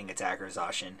 hard-hitting attacker,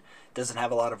 Zacian doesn't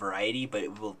have a lot of variety, but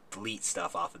it will delete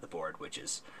stuff off of the board, which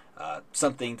is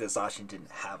something that Zacian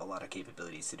didn't have a lot of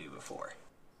capabilities to do before.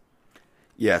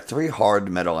 Yeah, 3 hard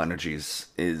metal energies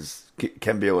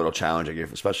can be a little challenging,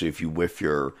 especially if you whiff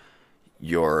your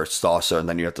Stasa, and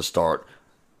then you have to start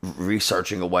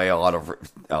researching away a lot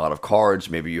of cards.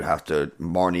 Maybe you have to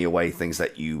Marnie away things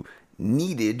that you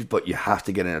needed, but you have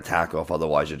to get an attack off,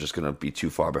 otherwise you're just going to be too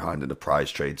far behind in the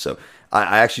prize trade. So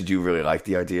I actually do really like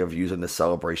the idea of using the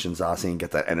Celebration Zacian and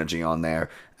get that energy on there,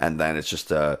 and then it's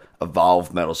just a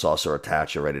evolved Metal Saucer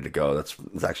attach, you're ready to go. That's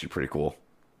actually pretty cool.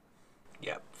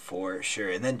 Yep, for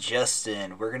sure. And then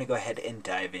Justin, we're gonna go ahead and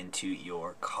dive into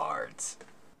your cards.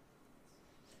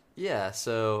 Yeah,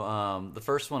 so the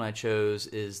first one I chose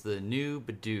is the new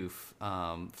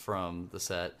Bidoof from the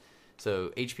set. So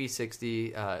HP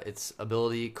 60, its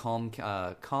ability Calm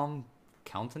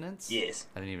Countenance? Yes.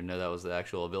 I didn't even know that was the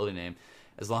actual ability name.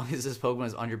 As long as this Pokemon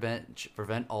is on your bench,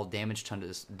 prevent all damage done to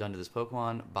this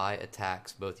Pokemon by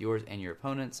attacks, both yours and your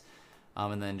opponent's.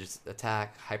 And then just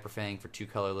attack, Hyper Fang for 2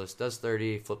 colorless, does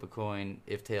 30, flip a coin,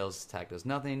 if tails, attack does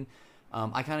nothing.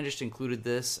 I kind of just included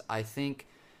this. I think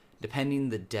depending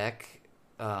the deck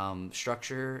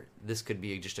structure, this could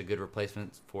be just a good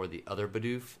replacement for the other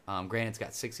Bidoof. Granted, it's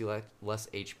got 60 less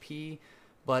HP,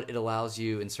 but it allows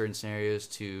you in certain scenarios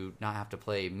to not have to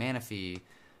play Manaphy,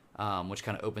 which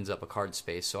kind of opens up a card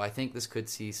space. So I think this could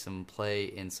see some play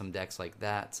in some decks like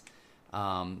that.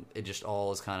 It just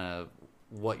all is kind of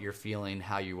what you're feeling,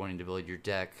 how you're wanting to build your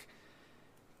deck,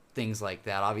 things like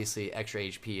that. Obviously, extra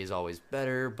HP is always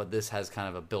better, but this has kind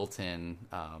of a built-in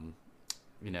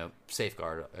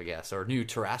safeguard, I guess, or new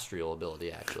terrestrial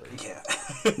ability, actually. Yeah.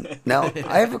 Now,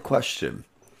 I have a question,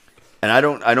 and I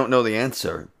don't know the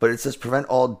answer, but it says prevent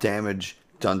all damage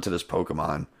done to this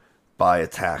Pokemon by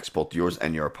attacks, both yours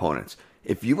and your opponent's.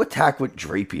 If you attack with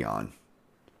Drapion,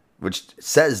 which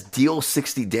says deal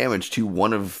 60 damage to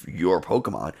one of your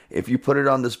Pokemon, if you put it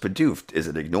on this Bidoof, is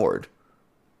it ignored?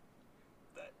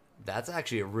 That's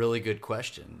actually a really good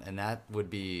question, and that would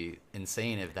be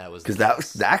insane if that was the Because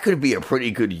case. that could be a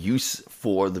pretty good use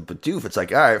for the Bidoof. It's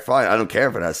like, all right, fine, I don't care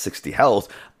if it has 60 health.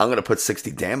 I'm going to put 60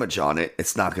 damage on it.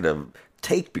 It's not going to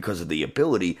take because of the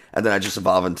ability, and then I just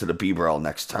evolve into the Beaverell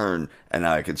next turn, and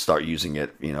now I can start using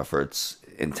it, for its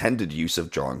intended use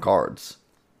of drawing cards.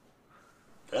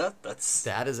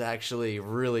 That is actually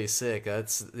really sick.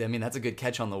 That's a good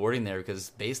catch on the wording there, because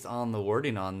based on the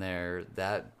wording on there,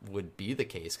 that would be the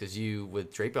case. Because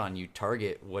with Drapion, you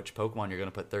target which Pokemon you're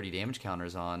going to put 30 damage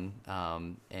counters on,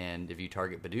 and if you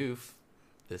target Bidoof,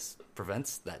 this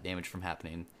prevents that damage from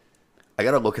happening. I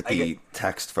got to look at the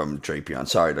text from Drapion.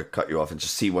 Sorry to cut you off, and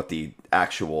just see what the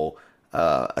actual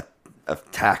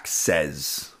attack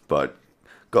says. But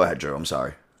go ahead, Joe. I'm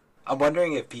sorry. I'm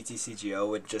wondering if PTCGO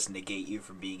would just negate you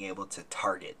from being able to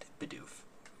target Bidoof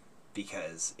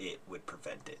because it would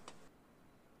prevent it.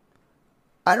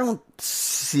 I don't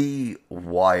see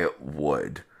why it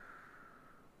would.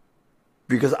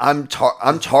 Because I'm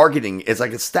targeting, it's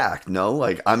like a stack, no?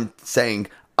 Like, I'm saying,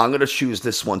 I'm going to choose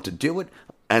this one to do it,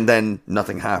 and then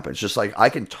nothing happens. Just like, I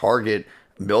can target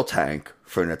Miltank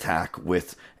for an attack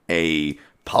with a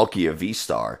Palkia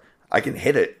V-Star. I can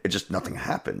hit it, it just nothing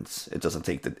happens. It doesn't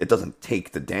take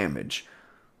the damage.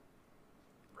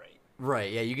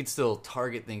 Right, yeah, you can still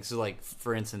target things. So, like,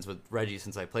 for instance, with Reggie,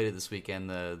 since I played it this weekend,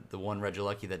 the one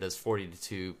Regilucky that does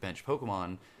 40-2 bench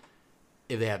Pokemon,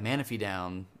 if they have Manaphy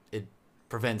down, it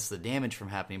prevents the damage from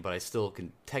happening, but I still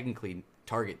can technically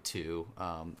target 2,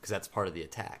 because that's part of the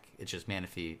attack. It's just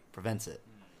Manaphy prevents it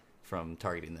from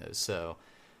targeting those. So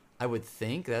I would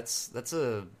think that's like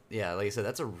I said,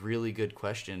 that's a really good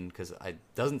question, because it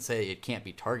doesn't say it can't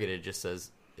be targeted, it just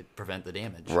says it prevent the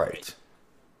damage. Right.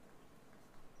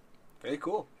 Very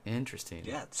cool. Interesting.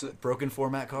 Yeah. So, broken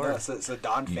format card. no, so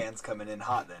Don fans coming in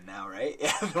hot then now, right?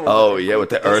 Oh, yeah, with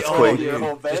the Earthquake.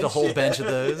 Just a whole bench of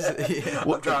those. Yeah.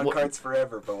 I'm drawing cards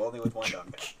forever, but only with one Don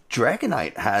fan.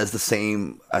 Dragonite has the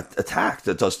same attack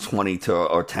that does 20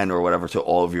 or 10 or whatever to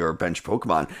all of your bench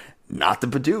Pokemon. Not the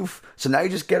Bidoof. So now you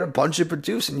just get a bunch of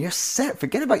Bidoofs and you're set.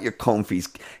 Forget about your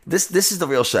Comfies. This is the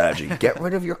real strategy. Get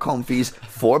rid of your Comfies,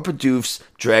 4 Bidoofs,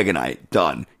 Dragonite.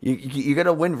 Done. You got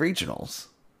to win regionals.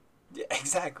 Yeah,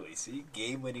 exactly. See,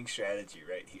 game-winning strategy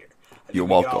right here. I think You're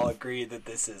we welcome. can all agree that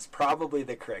this is probably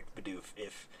the correct Bidoof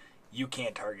if you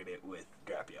can't target it with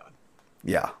Drapion.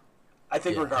 Yeah. I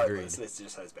think Yeah, regardless, agreed. it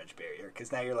just has bench barrier.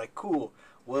 Because now you're like, cool,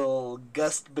 we'll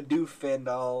gust Bidoof and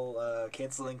I'll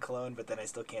cancel in Cologne, but then I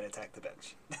still can't attack the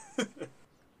bench.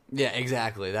 Yeah,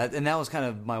 exactly. That was kind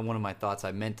of one of my thoughts.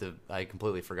 I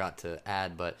completely forgot to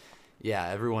add, but yeah,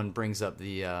 everyone brings up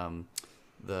the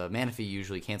Manaphy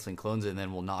usually canceling clones and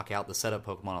then will knock out the setup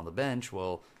Pokemon on the bench.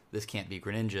 Well, this can't be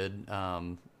Greninja'd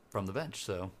from the bench,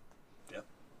 so. Yep,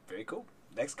 very cool.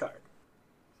 Next card.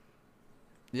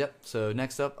 Yep, so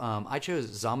next up, I chose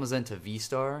Zamazenta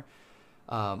V-Star.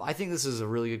 I think this is a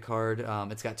really good card.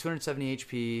 It's got 270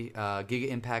 HP, Giga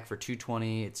Impact for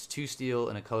 220. It's 2 steel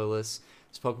and a colorless.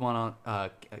 This Pokemon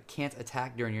can't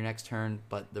attack during your next turn,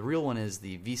 but the real one is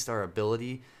the V-Star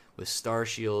ability with Star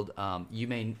Shield. You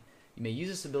may use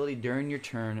this ability during your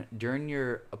turn. During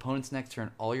your opponent's next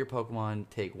turn, all your Pokemon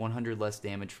take 100 less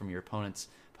damage from your opponent's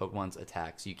Pokemon's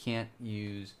attacks. You can't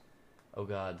use... Oh,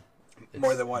 God.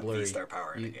 More than one blurry. V-Star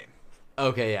power in the game.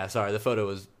 Okay, yeah, sorry. The photo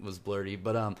was blurry.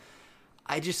 But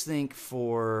I just think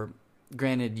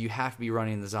granted, you have to be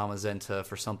running the Zamazenta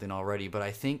for something already, but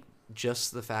I think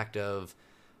just the fact of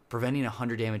preventing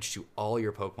 100 damage to all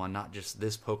your Pokemon, not just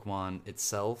this Pokemon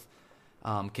itself,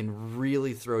 can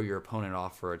really throw your opponent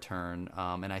off for a turn.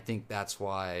 And I think that's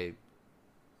why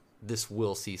this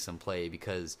will see some play,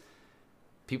 because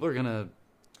people are going to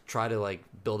try to like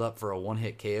build up for a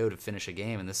one-hit KO to finish a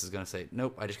game, and this is going to say,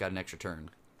 nope, I just got an extra turn.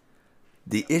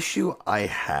 The issue I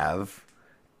have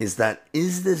is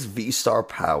this V-Star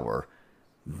power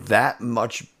that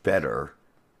much better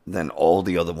than all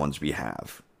the other ones we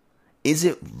have? Is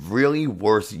it really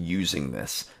worth using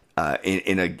this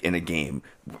in a game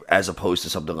as opposed to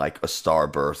something like a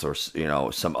Starburst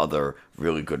or some other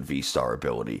really good V-Star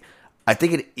ability? I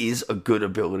think it is a good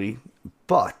ability,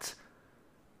 but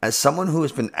as someone who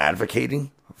has been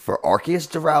advocating for Arceus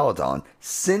Duraludon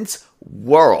since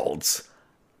Worlds,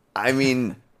 I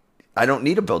mean, I don't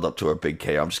need to build up to a big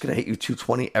KO. I'm just going to hit you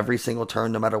 220 every single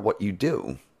turn, no matter what you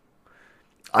do.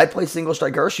 I play Single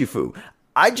Strike Urshifu.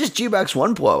 I just G-Max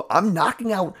one blow. I'm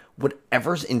knocking out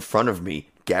whatever's in front of me,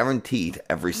 guaranteed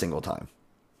every single time.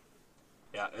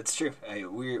 Yeah, it's true.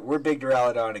 We're big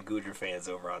Duraludon and Goodra fans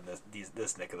over on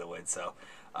this neck of the woods. So,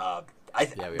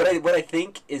 what I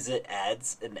think is it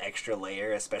adds an extra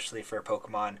layer, especially for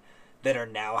Pokemon that are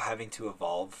now having to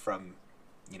evolve from,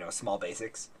 small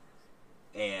basics.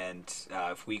 And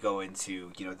if we go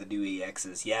into, the new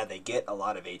EXs, yeah, they get a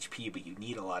lot of HP, but you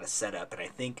need a lot of setup. And I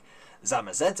think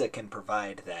Zamazenta can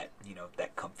provide that,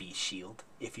 that comfy shield,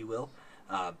 if you will,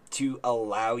 to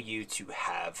allow you to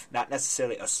have not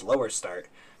necessarily a slower start,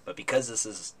 but because this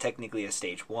is technically a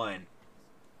stage 1,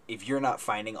 if you're not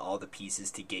finding all the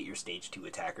pieces to get your stage 2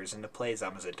 attackers into play,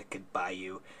 Zamazenta could buy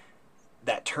you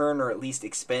that turn, or at least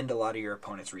expend a lot of your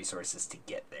opponent's resources to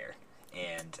get there.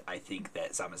 And I think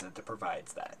that Zamazenta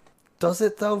provides that. Does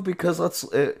it, though? Because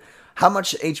how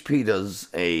much HP does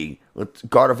a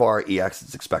Gardevoir EX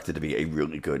is expected to be a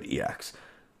really good EX?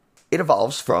 It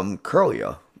evolves from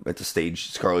Kirlia.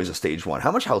 Kirlia's a stage 1.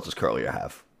 How much health does Kirlia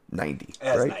have? 90, it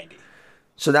has right? 90.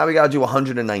 So now we got to do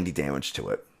 190 damage to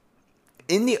it.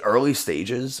 In the early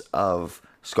stages of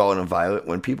Scarlet and Violet,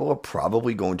 when people are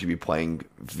probably going to be playing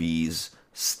Vs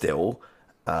still,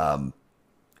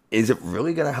 is it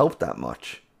really going to help that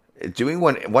much? Doing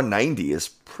 190 is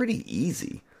pretty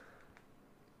easy.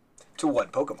 To one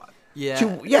Pokemon.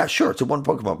 Yeah. Sure, to one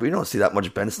Pokemon. But we don't see that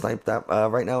much Ben Snipe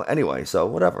right now anyway, so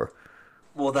whatever.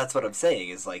 Well, that's what I'm saying,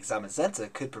 is like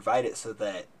Zamazenta could provide it so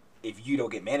that if you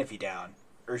don't get Manaphy down,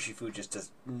 Urshifu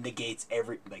just negates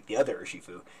the other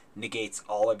Urshifu, negates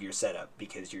all of your setup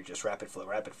because you're just rapid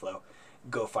flow,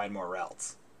 go find more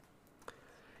routes.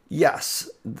 Yes,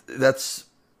 that's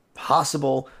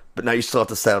possible, but now you still have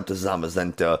to set up the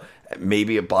Zamazenta.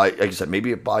 Maybe it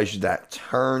buys you that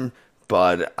turn,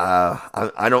 but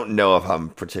I don't know if I'm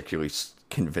particularly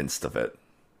convinced of it.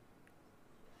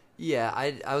 Yeah,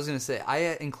 I was going to say,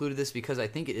 I included this because I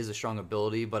think it is a strong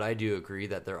ability, but I do agree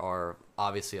that there are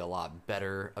obviously a lot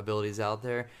better abilities out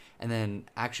there. And then,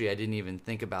 actually, I didn't even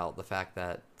think about the fact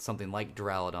that something like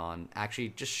Duraludon actually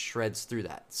just shreds through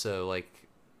that. So, like,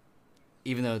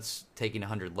 even though it's taking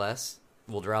 100 less,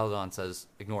 well, Duraludon says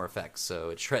ignore effects,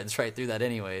 so it shreds right through that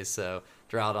anyways. So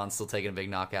Duraludon's still taking a big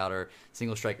knockout, or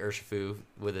Single Strike Urshifu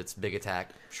with its big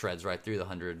attack shreds right through the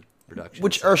 100 reduction.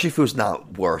 Which Urshifu's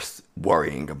not worth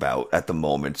worrying about at the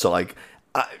moment. So,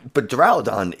 but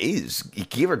Duraludon is.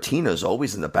 Giratina's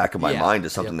always in the back of my mind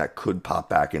as something that could pop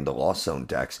back into Lost Zone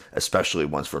decks, especially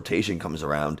once rotation comes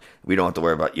around. We don't have to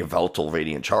worry about Yveltal,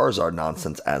 Radiant Charizard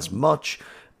nonsense as much,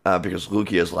 because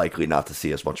Lugia is likely not to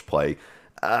see as much play.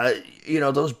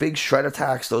 Those big shred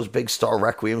attacks, those big Star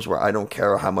Requiems, where I don't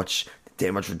care how much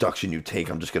damage reduction you take,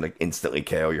 I'm just going to instantly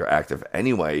KO your active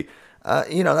anyway.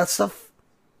 That stuff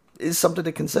is something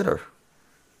to consider.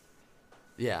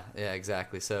 Yeah,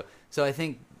 exactly. So I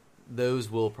think those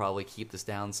will probably keep this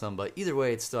down some, but either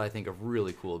way, it's still, I think, a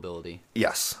really cool ability.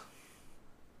 Yes.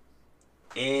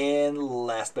 And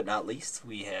last but not least,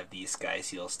 we have the Sky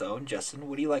Seal Stone. Justin,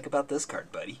 what do you like about this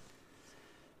card, buddy?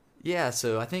 Yeah,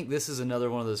 so I think this is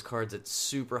another one of those cards that's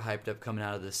super hyped up coming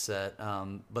out of this set.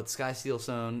 But Sky Steel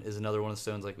Stone is another one of the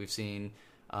stones like we've seen,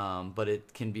 but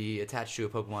it can be attached to a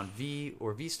Pokemon V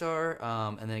or V-Star,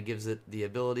 and then it gives it the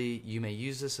ability, you may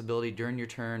use this ability during your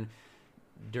turn.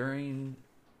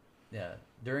 Yeah.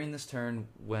 During this turn,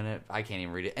 I can't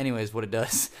even read it. Anyways, what it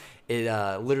does, it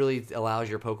literally allows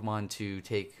your Pokemon to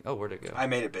take. Oh, where'd it go? I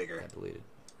made it bigger. I deleted.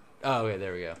 Oh, okay,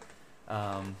 there we go.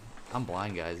 I'm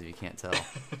blind, guys, if you can't tell.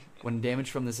 When damage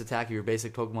from this attack of your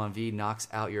basic Pokemon V knocks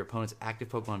out your opponent's active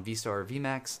Pokemon V-Star or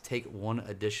V-Max, take one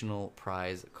additional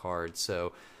prize card.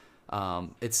 So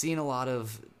it's seen a lot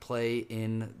of play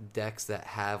in decks that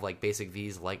have like basic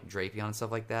Vs like Drapion and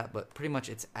stuff like that, but pretty much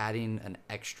it's adding an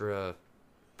extra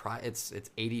prize. It's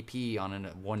ADP on a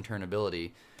one-turn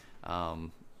ability.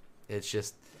 It's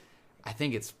just, I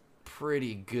think it's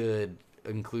pretty good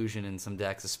inclusion in some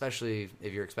decks, especially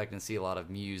if you're expecting to see a lot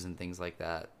of Mews and things like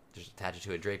that. Just attach it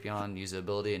to a Drapion, use the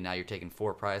ability, and now you're taking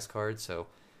 4 prize cards. So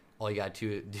all you got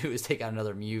to do is take out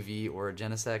another Mew V or a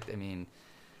Genesect. I mean,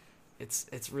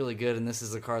 it's really good, and this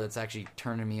is a card that's actually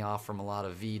turning me off from a lot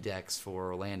of V decks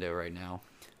for Orlando right now.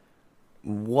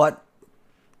 What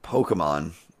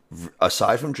Pokemon,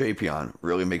 aside from Drapion,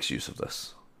 really makes use of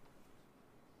this?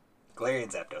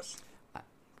 Galarian Zapdos.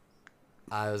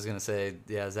 I was going to say,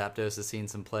 yeah, Zapdos has seen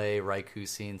some play.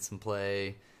 Raikou's seen some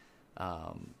play.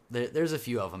 There's a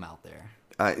few of them out there.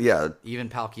 Yeah. Even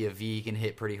Palkia V can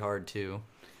hit pretty hard, too.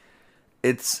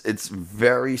 It's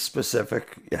very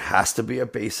specific. It has to be a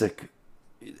basic.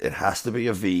 It has to be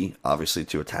a V. Obviously,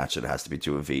 to attach it has to be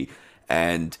to a V.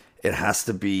 And it has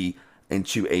to be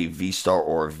into a V-Star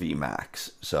or a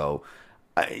V-Max. So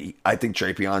I think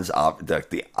Drapion's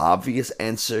the obvious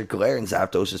answer. Galarian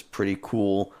Zapdos is pretty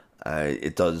cool.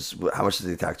 It does. How much does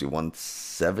the attack do?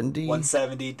 170?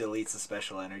 170 deletes the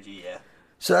special energy, yeah.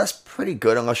 So that's pretty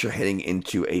good unless you're hitting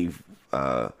into a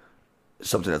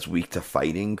something that's weak to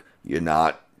fighting. You're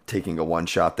not taking a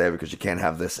one-shot there because you can't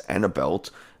have this and a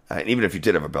belt. And even if you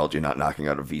did have a belt, you're not knocking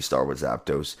out a V-Star with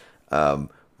Zapdos.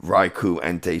 Raikou,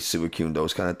 Entei, Suicune,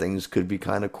 those kind of things could be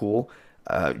kind of cool.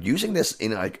 Using this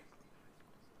in like,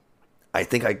 I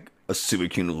think like a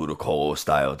Suicune Ludicolo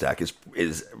style deck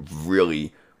is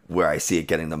really where I see it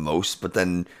getting the most. But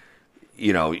then,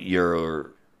 you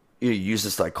use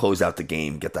this to like close out the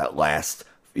game, get that last,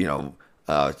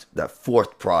 that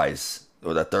fourth prize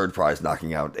or that third prize,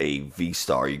 knocking out a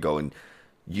V-Star. You go and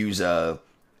use a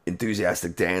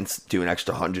Enthusiastic Dance, do an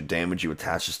extra 100 damage. You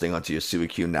attach this thing onto your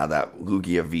Suicune. Now that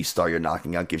Lugia V-Star you're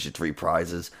knocking out gives you 3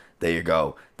 prizes. There you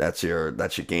go. That's your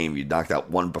game. You knocked out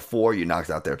one before. You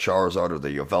knocked out their Charizard or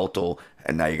their Yveltal,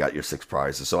 and now you got your 6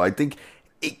 prizes. So I think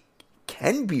it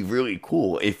can be really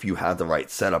cool if you have the right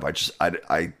setup. I just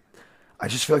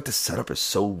feel like the setup is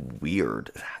so weird.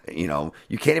 You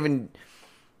can't even.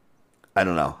 I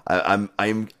don't know.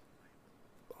 I'm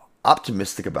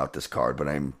optimistic about this card, but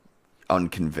I'm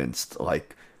unconvinced,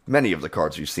 like many of the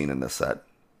cards you've seen in this set.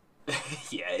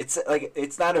 Yeah,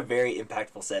 it's not a very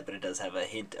impactful set, but it does have a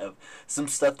hint of some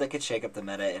stuff that could shake up the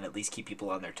meta and at least keep people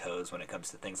on their toes when it comes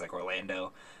to things like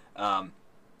Orlando.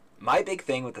 My big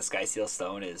thing with the Skyseal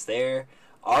Stone is there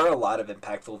are a lot of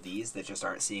impactful Vs that just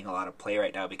aren't seeing a lot of play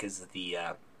right now because of the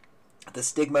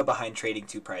stigma behind trading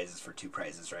 2 prizes for 2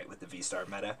 prizes, right, with the V-Star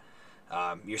meta.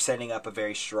 You're setting up a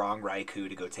very strong Raikou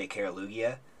to go take care of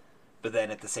Lugia, but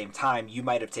then at the same time, you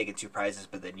might have taken 2 prizes,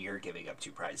 but then you're giving up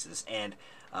 2 prizes. And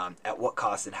at what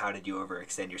cost and how did you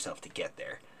overextend yourself to get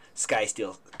there?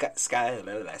 Skyseal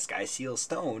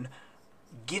Stone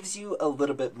gives you a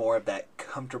little bit more of that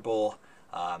comfortable,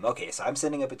 okay, so I'm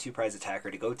sending up a 2-prize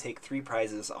attacker to go take 3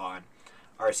 prizes on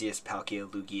Arceus, Palkia,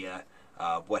 Lugia,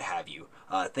 what have you.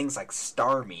 Things like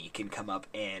Starmie can come up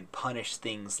and punish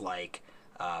things like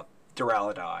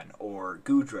Duraludon or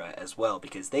Goodra as well,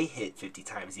 because they hit 50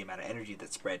 times the amount of energy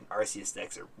that's spread, and Arceus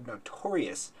decks are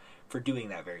notorious for doing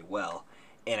that very well.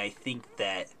 And I think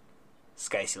that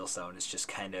Skyseal Stone is just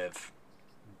kind of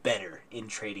better in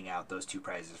trading out those 2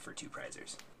 prizes for 2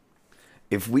 prizers.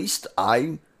 If we,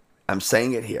 I'm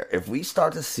saying it here, if we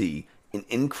start to see an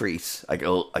increase, like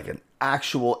an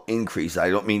actual increase, I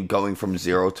don't mean going from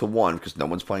 0 to 1 because no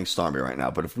one's playing Starmie right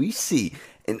now, but if we see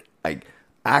an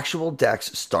actual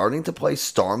decks starting to play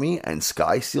Starmie and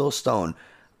Skyseal Stone,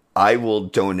 I will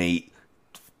donate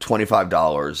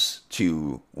 $25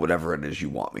 to whatever it is you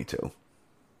want me to.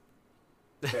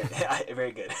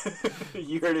 Very good.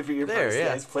 You heard it for your first,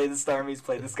 guys. Play the Starmies,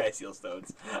 play the Skyseal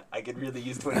Stones. I could really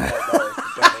use $25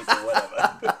 to donate to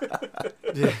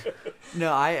whatever.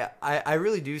 No, I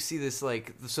really do see this,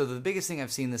 like, so the biggest thing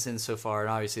I've seen this in so far, and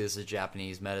obviously this is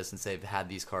Japanese meta since they've had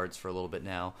these cards for a little bit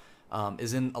now,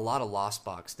 is in a lot of Lost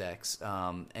Box decks.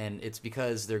 And it's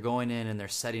because they're going in and they're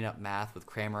setting up math with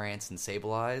Cramorants and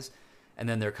Sableye, and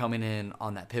then they're coming in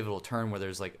on that pivotal turn where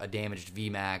there's like a damaged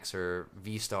VMAX or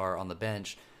V-Star on the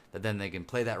bench, that then they can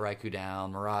play that Raikou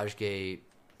down, Mirage Gate,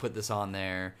 put this on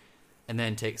there, and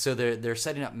then so they're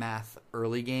setting up math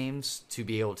early games to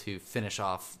be able to finish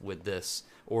off with this,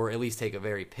 or at least take a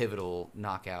very pivotal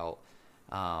knockout.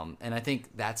 And I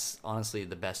think that's honestly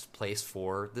the best place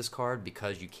for this card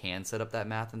because you can set up that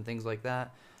math and things like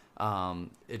that.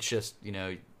 It's just,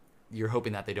 you're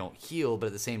hoping that they don't heal, but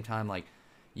at the same time, like,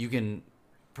 you can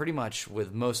pretty much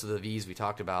with most of the Vs we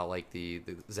talked about, like the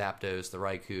Zapdos, the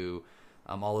Raikou,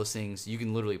 all those things, you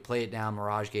can literally play it down,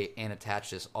 Mirage Gate, and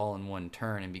attach this all in one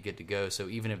turn and be good to go. So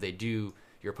even if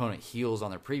your opponent heals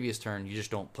on their previous turn, you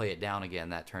just don't play it down again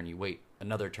that turn. You wait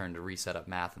another turn to reset up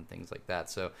math and things like that.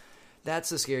 So that's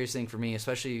the scariest thing for me,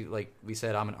 especially, like we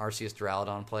said, I'm an Arceus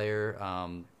Duraludon player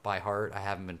by heart. I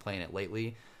haven't been playing it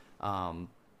lately.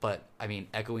 But, I mean,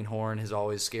 Echoing Horn has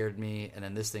always scared me, and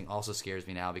then this thing also scares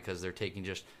me now because they're taking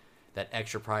just that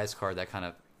extra prize card that kind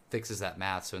of fixes that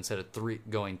math. So instead of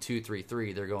going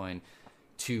 2-3-3, they're going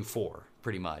 2-4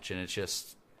 pretty much. And it's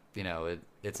just,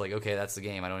 it's like, okay, that's the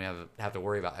game. I don't have to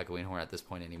worry about Echoing Horn at this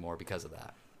point anymore because of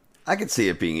that. I could see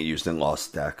it being used in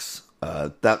Lost decks.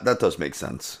 That does make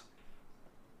sense.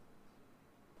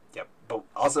 Yep. But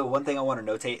also, one thing I want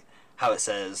to notate, how it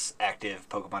says active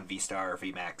Pokemon V-Star or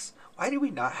V-Max. Why do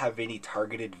we not have any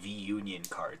targeted V-Union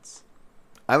cards?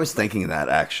 I was thinking that,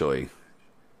 actually.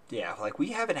 Yeah, like, we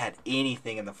haven't had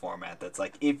anything in the format that's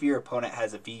like, if your opponent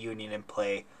has a V-Union in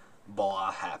play,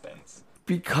 blah happens.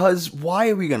 Because why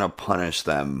are we going to punish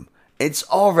them? It's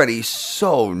already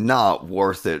so not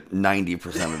worth it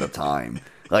 90% of the time.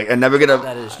 Like, and we're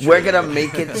gonna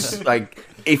make it like,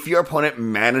 if your opponent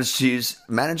manages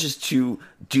to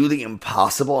do the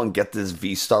impossible and get this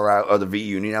V-Star out or the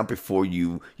V-Union out before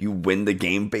you win the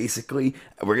game, basically,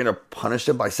 we're gonna punish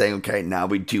them by saying, okay, now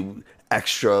we do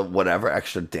extra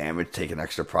damage, take an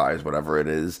extra prize, whatever it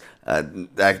is.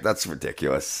 That's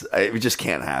ridiculous. We just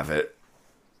can't have it.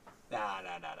 No.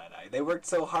 They worked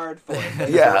so hard for it.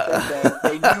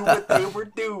 They knew what they were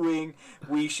doing.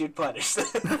 We should punish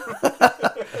them.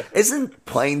 Isn't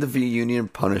playing the V-Union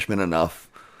punishment enough?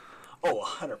 Oh,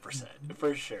 100%.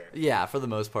 For sure. Yeah, for the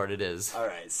most part it is. All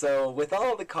right, so with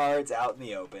all the cards out in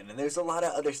the open, and there's a lot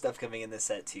of other stuff coming in this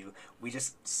set too, we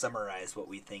just summarized what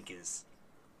we think is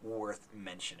worth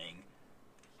mentioning.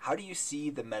 How do you see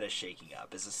the meta shaking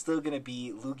up? Is it still going to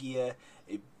be Lugia,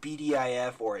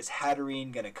 BDIF, or is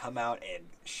Hatterene going to come out and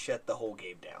shut the whole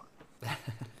game down?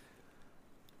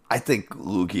 I think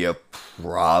Lugia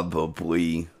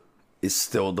probably is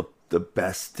still the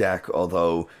best deck,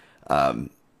 although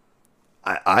I'm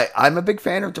a big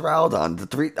fan of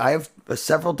Duraludon. I have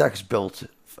several decks built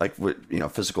like with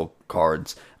physical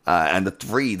cards, and the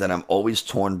three that I'm always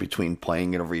torn between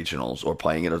playing it at regionals or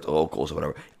playing it at the locals or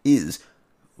whatever is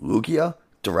Lugia,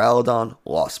 Duraludon,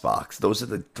 Lost Box. Those are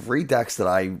the three decks that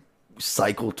I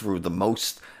cycle through the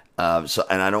most.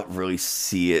 And I don't really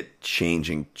see it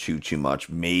changing too much.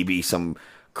 Maybe some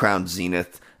Crown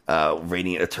Zenith,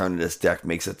 Radiant Eternatus deck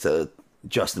makes it to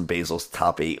Justin Basil's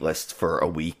top 8 list for a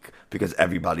week because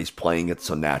everybody's playing it.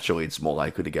 So naturally, it's more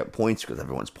likely to get points because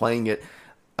everyone's playing it.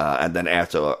 And then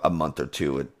after a month or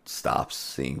two, it stops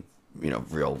seeing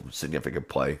real significant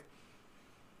play.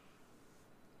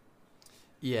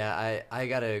 Yeah, I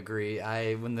gotta agree.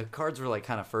 When the cards were like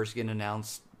kind of first getting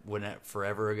announced,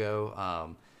 forever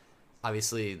ago,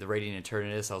 obviously the Radiant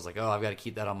Eternatus, I was like, oh, I've got to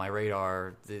keep that on my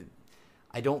radar.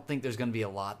 I don't think there's going to be a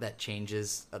lot that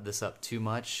changes this up too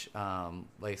much.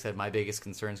 Like I said, my biggest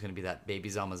concern is going to be that Baby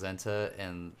Zamazenta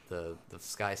and the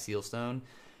Sky Sealstone.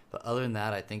 But other than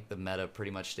that, I think the meta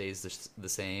pretty much stays the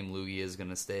same. Lugia is going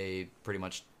to stay pretty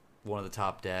much one of the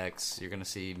top decks. You're going to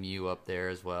see Mew up there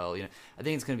as well. I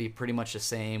think it's going to be pretty much the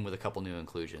same with a couple new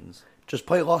inclusions. Just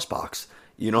play Lost Box.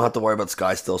 You don't have to worry about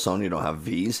Sky Stillstone. You don't have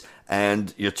Vs,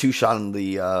 and you're two-shot on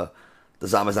the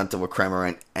Zamazenta with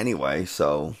Cramorant anyway.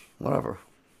 So whatever.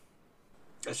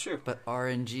 That's true. But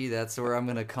RNG, that's where I'm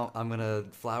gonna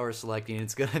flower selecting.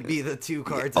 It's gonna be the two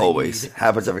cards. Always I need.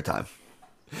 happens every time.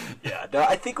 Yeah, no,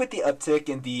 I think with the uptick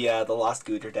in the Lost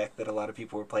Gudra deck that a lot of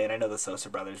people were playing, I know the Sosa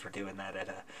brothers were doing that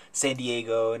at San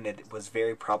Diego, and it was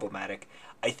very problematic.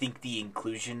 I think the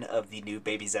inclusion of the new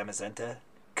Baby Zamazenta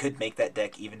could make that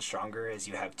deck even stronger, as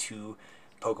you have two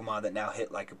Pokemon that now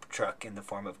hit like a truck in the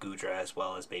form of Gudra as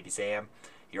well as Baby Zam.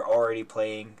 You're already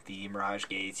playing the Mirage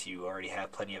Gates. You already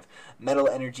have plenty of metal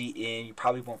energy in. You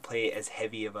probably won't play as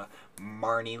heavy of a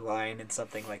Marnie line and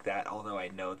something like that, although I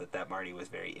know that Marnie was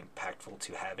very impactful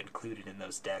to have included in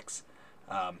those decks.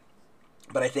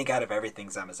 But I think out of everything,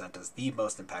 Zamazenta's the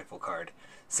most impactful card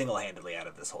single-handedly out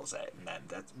of this whole set. And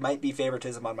that might be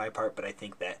favoritism on my part, but I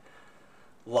think that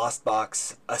Lost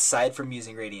Box, aside from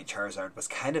using Radiant Charizard, was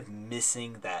kind of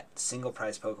missing that single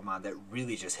prize Pokemon that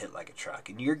really just hit like a truck.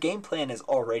 And your game plan is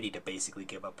already to basically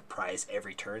give up a prize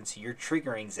every turn, so you're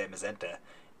triggering Zamazenta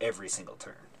every single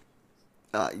turn.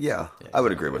 Yeah, I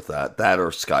would agree with that. That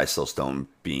or Sky Stone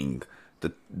being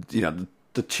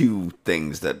the two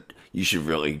things that you should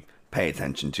really pay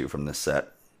attention to from this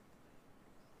set.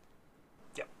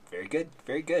 Yep, very good,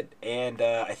 very good. And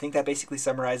I think that basically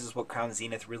summarizes what Crown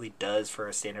Zenith really does for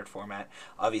a standard format.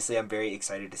 Obviously, I'm very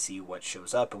excited to see what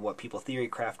shows up and what people theory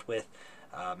craft with.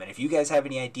 And if you guys have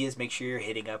any ideas, make sure you're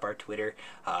hitting up our Twitter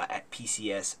at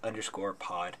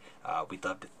PCS_pod. We'd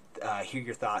love to hear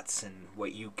your thoughts and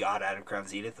what you got out of Crown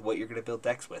Zenith and what you're going to build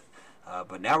decks with.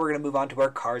 But now we're going to move on to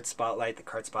our card spotlight. The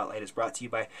card spotlight is brought to you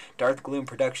by Darth Gloom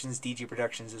Productions. DG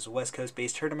Productions is a West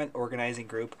Coast-based tournament organizing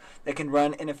group that can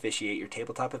run and officiate your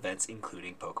tabletop events,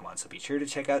 including Pokemon. So be sure to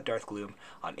check out Darth Gloom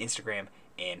on Instagram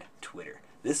and Twitter.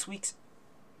 This week's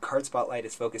card spotlight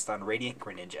is focused on Radiant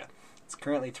Greninja. It's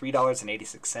currently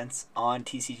 $3.86 on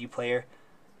TCG Player.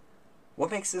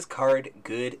 What makes this card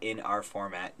good in our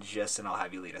format? Justin, I'll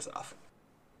have you lead us off.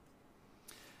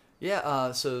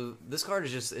 Yeah, so this card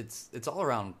is just, it's all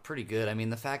around pretty good. I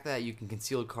mean, the fact that you can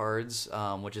conceal cards,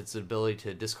 which is the ability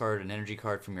to discard an energy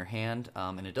card from your hand,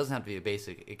 and it doesn't have to be a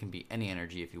basic, it can be any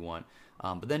energy if you want.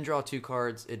 But then draw 2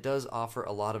 cards. It does offer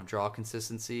a lot of draw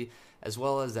consistency, as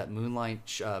well as that Moonlight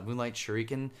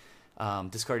Shuriken,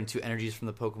 discarding 2 energies from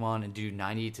the Pokemon and do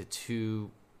 90 to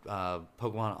 2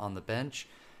 Pokemon on the bench.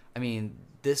 I mean,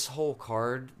 this whole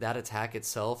card, that attack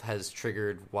itself, has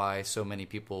triggered why so many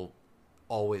people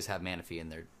always have Manaphy in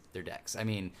their decks. I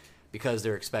mean, because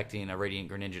they're expecting a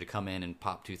Radiant Greninja to come in and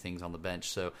pop 2 things on the bench.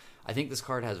 So I think this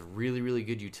card has really, really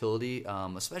good utility,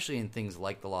 especially in things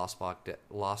like the Lost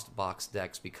Box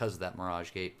decks because of that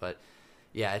Mirage Gate. But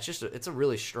yeah, it's a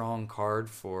really strong card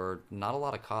for not a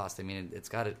lot of cost. I mean, it's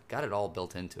got it all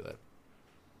built into it.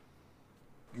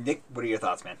 Nick, what are your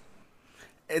thoughts, man?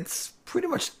 It's pretty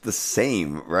much the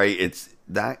same, right? It's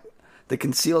that the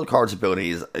concealed cards ability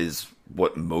is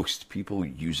what most people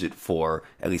use it for.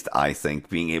 At least I think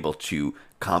being able to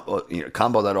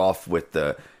combo that off with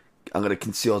the I'm going to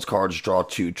conceal its cards, draw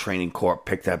 2 Training Court,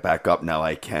 pick that back up. Now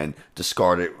I can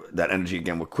discard that energy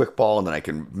again with Quick Ball, and then I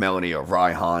can Melanie or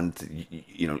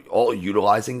Raihan. All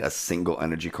utilizing a single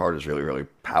energy card is really, really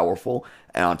powerful.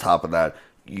 And on top of that,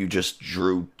 you just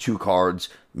drew 2 cards,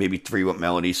 maybe 3 with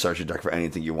Melody, search your deck for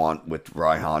anything you want with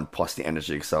Raihan, plus the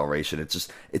energy acceleration.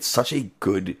 It's such a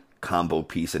good combo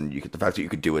piece, and the fact that you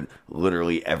could do it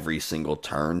literally every single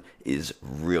turn is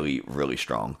really, really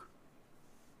strong.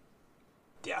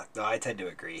 Yeah, no, I tend to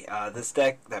agree. This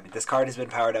card has been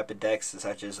powered up in decks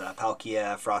such as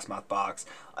Palkia, Frostmoth Box,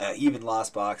 even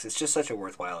Lost Box. It's just such a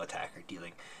worthwhile attacker.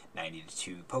 Dealing 90 to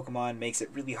 2 Pokemon makes it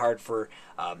really hard for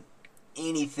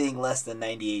anything less than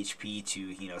 90 HP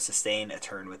to sustain a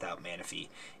turn without Manaphy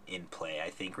in play. I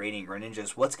think Radiant Greninja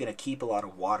is what's going to keep a lot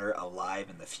of water alive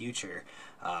in the future,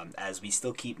 as we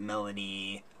still keep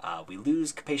Melanie. We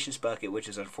lose Capacious Bucket, which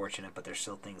is unfortunate, but there's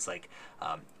still things like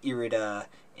Irida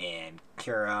and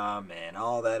Kyurem and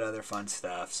all that other fun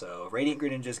stuff. So Radiant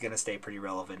Greninja is going to stay pretty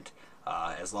relevant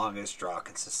as long as draw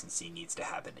consistency needs to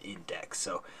happen in decks.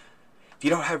 So if you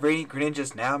don't have Radiant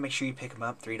Greninjas now, make sure you pick them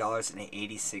up,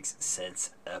 $3.86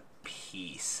 a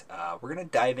piece. We're going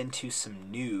to dive into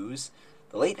some news.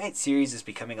 The Late Night Series is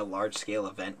becoming a large-scale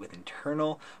event with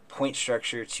internal point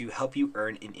structure to help you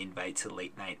earn an invite to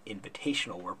Late Night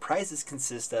Invitational, where prizes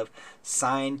consist of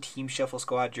signed Team Shuffle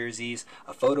Squad jerseys,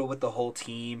 a photo with the whole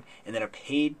team, and then a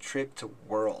paid trip to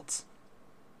Worlds.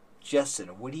 Justin,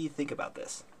 what do you think about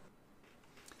this?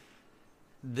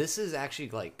 This is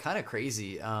actually kind of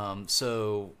crazy.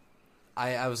 So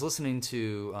I was listening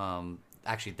to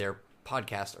actually their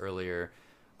podcast earlier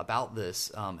about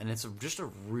this, and it's just a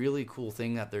really cool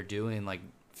thing that they're doing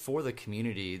for the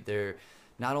community. They're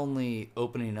not only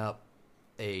opening up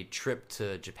a trip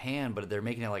to Japan, but they're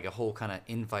making it like a whole kind of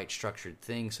invite structured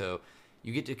thing. So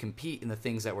you get to compete in the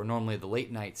things that were normally the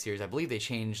Late Night Series. I believe they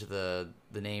changed the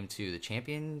name to the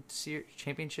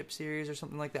Championship Series or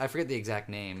something like that. I forget the exact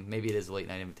name. Maybe it is the Late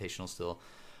Night Invitational still.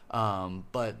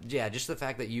 But yeah, just the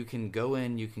fact that you can go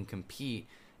in, you can compete,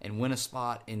 and win a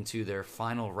spot into their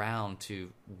final round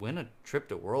to win a trip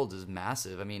to Worlds is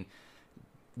massive. I mean,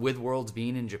 with Worlds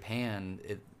being in Japan,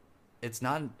 it's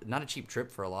not a cheap trip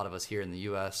for a lot of us here in the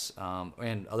U.S.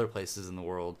 And other places in the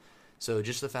world. So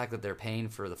just the fact that they're paying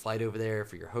for the flight over there,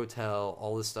 for your hotel,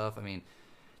 all this stuff, I mean,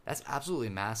 that's absolutely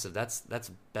massive.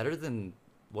 That's better than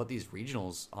what these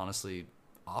regionals honestly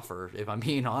offer, if I'm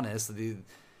being honest. The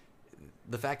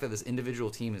fact that this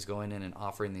individual team is going in and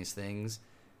offering these things,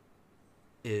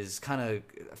 is kind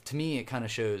of, to me, it kind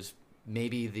of shows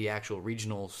maybe the actual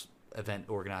regional event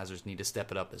organizers need to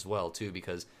step it up as well too,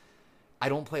 because I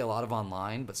don't play a lot of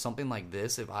online, but something like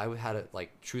this, if I had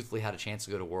truthfully had a chance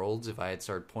to go to Worlds, if I had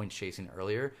started points chasing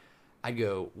earlier, I'd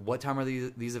go, what time are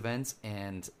these events?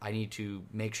 And I need to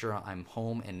make sure I'm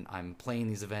home and I'm playing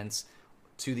these events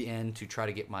to the end to try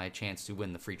to get my chance to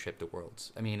win the free trip to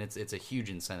Worlds. I mean, it's a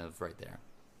huge incentive right there.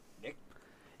 Nick?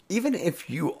 Even if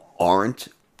you aren't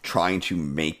trying to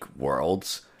make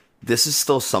Worlds, this is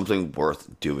still something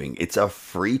worth doing. It's a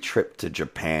free trip to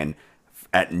Japan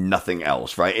at nothing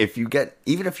else, right?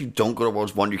 Even if you don't go to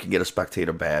Worlds 1, you can get a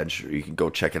spectator badge, or you can go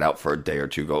check it out for a day or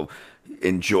two, go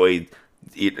enjoy,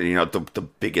 the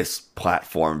biggest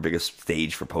platform, biggest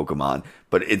stage for Pokemon.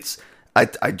 But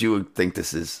I do think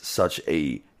this is such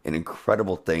an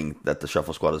incredible thing that the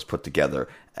Shuffle Squad has put together.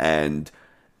 And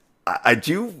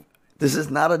this is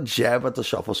not a jab at the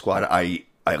Shuffle Squad. I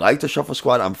like the Shuffle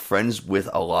Squad. I'm friends with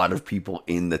a lot of people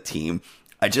in the team.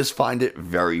 I just find it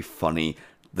very funny,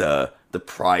 the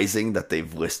prizing that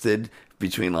they've listed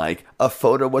between like a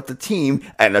photo with the team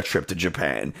and a trip to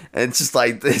Japan. And it's just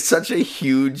like, there's such a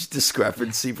huge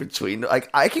discrepancy between, like,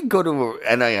 I can go to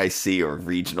an NAIC or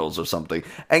regionals or something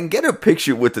and get a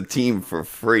picture with the team for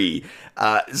free.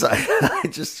 So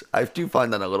I do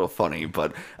find that a little funny,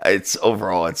 but it's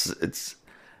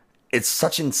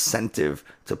such incentive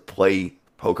to play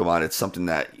Pokemon. It's something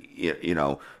that,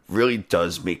 really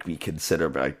does make me consider,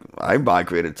 like, I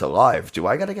migrated to Live. Do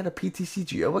I got to get a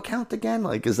PTCGO account again?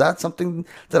 Like, is that something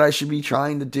that I should be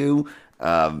trying to do?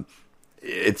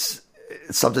 It's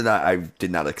something that I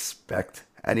did not expect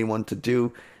anyone to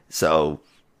do. So,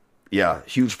 yeah,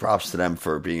 huge props to them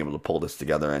for being able to pull this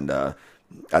together. And I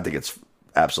think it's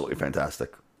absolutely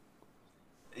fantastic.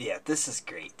 Yeah, this is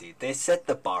great, dude. They set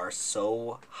the bar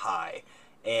so high.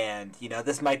 And,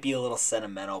 this might be a little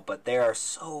sentimental, but there are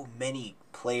so many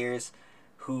players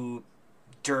who,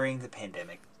 during the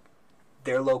pandemic,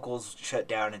 their locals shut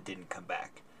down and didn't come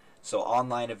back. So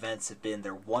online events have been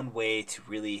their one way to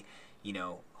really,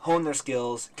 hone their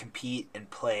skills, compete, and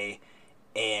play.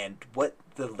 And what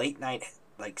the late night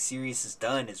series has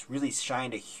done is really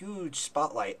shined a huge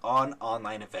spotlight on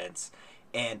online events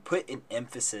and put an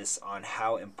emphasis on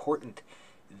how important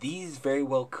these very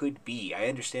well could be. I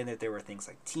understand that there were things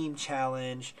like Team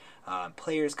Challenge,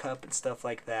 Players Cup, and stuff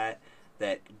like that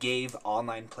gave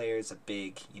online players a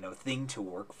big, thing to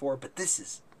work for. But this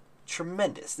is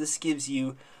tremendous. This gives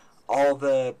you all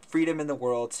the freedom in the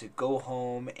world to go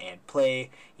home and play,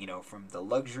 from the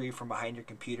luxury from behind your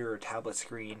computer or tablet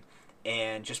screen,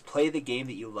 and just play the game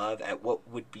that you love at what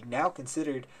would be now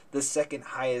considered the second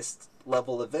highest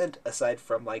level event aside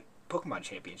from Pokemon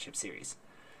Championship Series.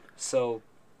 So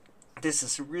this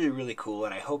is really, really cool,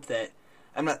 and I hope that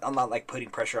I'm not putting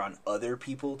pressure on other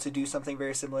people to do something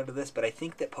very similar to this, but I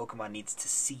think that Pokemon needs to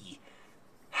see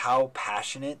how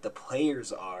passionate the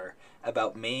players are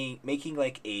about making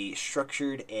a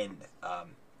structured and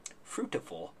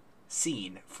fruitful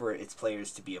scene for its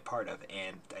players to be a part of,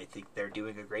 and I think they're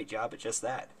doing a great job at just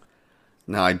that.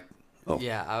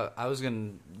 Yeah, I was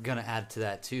gonna add to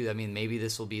that too. I mean, maybe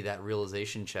this will be that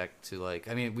realization check to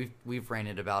we've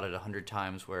ranted about it 100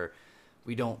 times where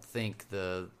we don't think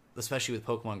especially with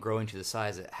Pokemon growing to the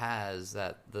size it has,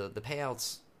 that the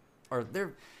payouts are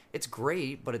there. It's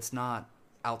great, but it's not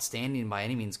outstanding by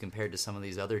any means compared to some of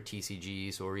these other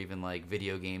TCGs or even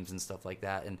video games and stuff like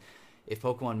that. And if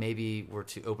Pokemon maybe were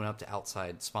to open up to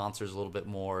outside sponsors a little bit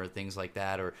more, things like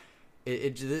that, or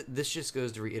this just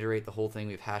goes to reiterate the whole thing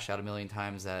we've hashed out a million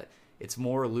times, that it's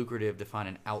more lucrative to find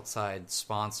an outside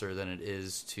sponsor than it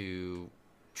is to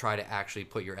try to actually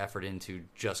put your effort into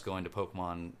just going to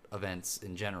Pokemon events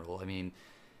in general. I mean,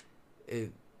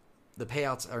 the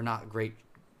payouts are not great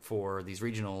for these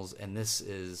regionals, and this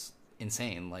is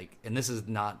insane. And this is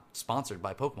not sponsored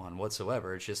by Pokemon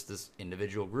whatsoever. It's just this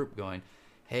individual group going,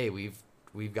 hey, we've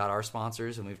got our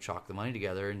sponsors and we've chalked the money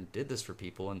together and did this for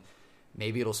people, and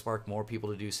maybe it'll spark more people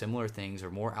to do similar things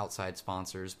or more outside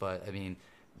sponsors. But I mean,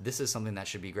 this is something that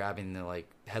should be grabbing the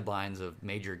headlines of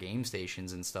major game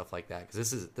stations and stuff like that,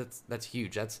 because that's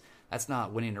huge. That's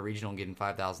not winning a regional and getting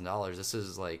 $5,000. This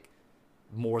is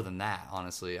more than that,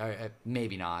 honestly.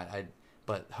 Maybe not.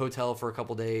 But hotel for a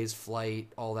couple days,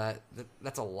 flight, all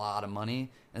that's a lot of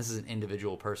money. And this is an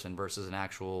individual person versus an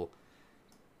actual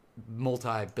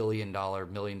multi-billion-dollar,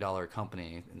 million-dollar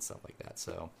company and stuff like that.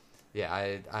 So, yeah,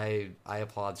 I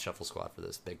applaud Shuffle Squad for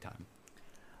this big time.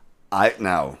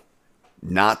 Now,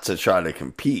 not to try to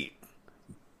compete,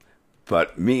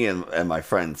 but me and my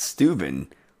friend Steuben,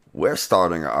 we're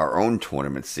starting our own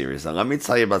tournament series. And let me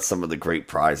tell you about some of the great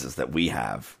prizes that we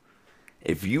have.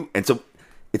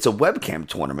 it's a webcam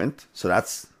tournament, so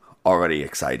that's already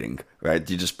exciting, right?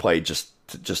 You just play just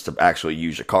to actually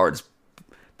use your cards.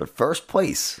 But first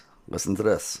place, listen to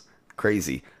this,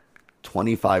 crazy,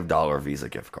 $25 Visa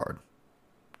gift card.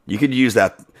 You can use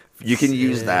that. You can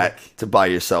use that to buy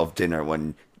yourself dinner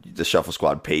when the Shuffle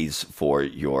Squad pays for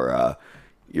your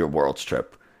Worlds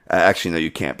trip. Actually, no,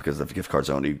 you can't, because the gift card's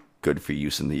only good for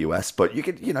use in the U.S. But you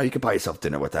could buy yourself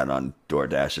dinner with that on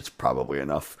DoorDash. It's probably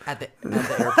enough. At the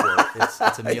airport,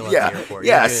 it's a meal at the airport.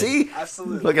 Yeah, see,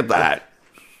 absolutely. Look at that.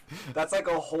 That's like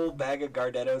a whole bag of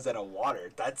Gardettos and a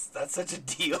water. That's such a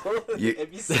deal. Have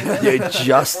you seen You what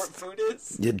just airport food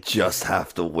is? you just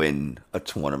have to win a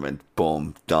tournament.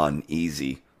 Boom, done,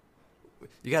 easy.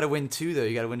 You got to win 2 though.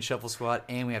 You got to win Shuffle Squad,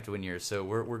 and we have to win yours. So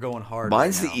we're going hard.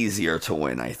 Mine's right the now. easier to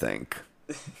win, I think.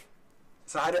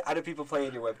 So how do people play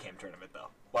in your webcam tournament though?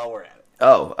 While we're at it.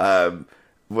 Oh,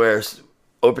 we're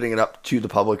opening it up to the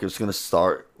public. It's going to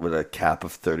start with a cap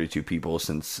of 32 people,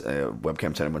 since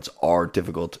webcam tournaments are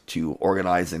difficult to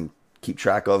organize and keep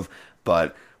track of.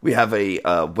 But we have a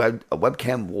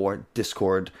webcam war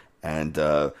Discord, and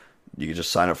you can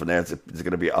just sign up from there. It's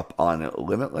going to be up on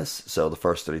Limitless, so the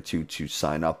first 32 to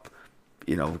sign up,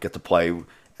 get to play.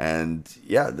 And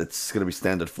yeah, it's going to be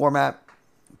standard format,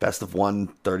 best of 1,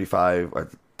 35 or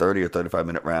 30 or 35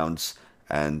 minute rounds,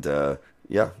 and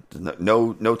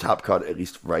no top cut, at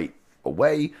least right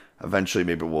away. Eventually,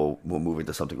 maybe we'll move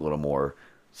into something a little more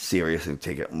serious and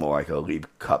take it more like a League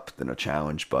Cup than a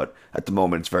challenge. But at the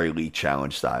moment, it's very League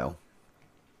Challenge style.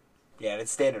 Yeah, and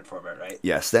it's standard format, right?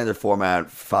 Yeah, standard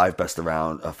format, 5 best of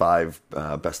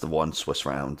 1 Swiss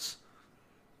rounds.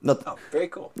 Oh, very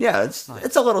cool. Yeah, it's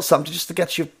a little something just to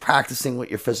get you practicing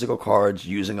with your physical cards,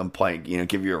 using them, playing.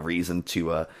 Give you a reason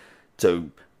to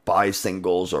buy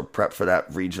singles or prep for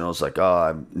that regionals. Like,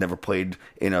 I've never played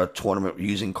in a tournament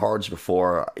using cards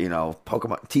before.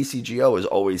 Pokemon TCGO has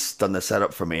always done the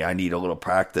setup for me. I need a little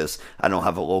practice. I don't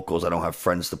have a locals. I don't have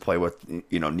friends to play with.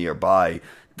 Nearby.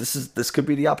 This could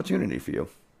be the opportunity for you.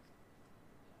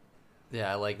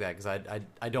 Yeah, I like that, because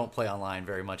I don't play online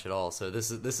very much at all. So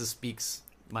this speaks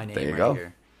my name There you right go.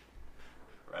 here.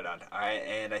 Right on. All right,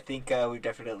 and I think we've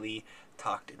definitely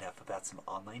talked enough about some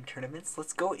online tournaments.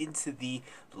 Let's go into the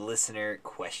listener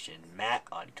question. Matt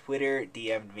on Twitter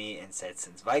DM'd me and said,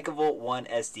 since Vikavolt won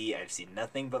SD, I've seen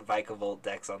nothing but Vikavolt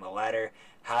decks on the ladder.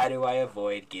 How do I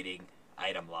avoid getting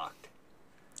item locked?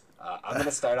 I'm going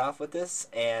to start off with this,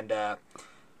 and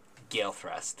Gale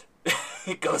Thrust.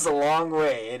 It goes a long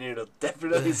way, and it'll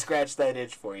definitely scratch that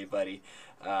itch for you, buddy.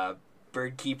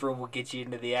 Bird Keeper will get you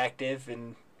into the active,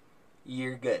 and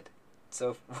you're good.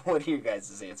 So, what are your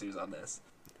guys' answers on this?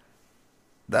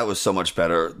 That was so much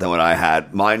better than what I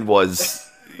had. Mine was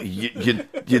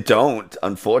you don't,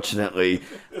 unfortunately.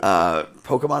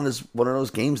 Pokemon is one of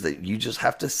those games that you just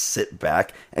have to sit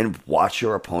back and watch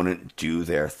your opponent do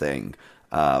their thing.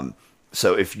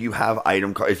 So if you have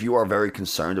if you are very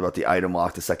concerned about the item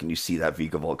lock the second you see that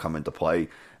Vikavolt come into play,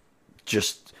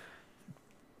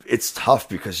 it's tough,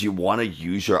 because you want to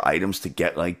use your items to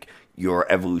get like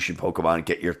your evolution Pokemon,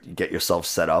 get yourself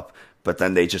set up, but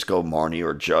then they just go Marnie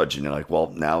or Judge, and you're like, well,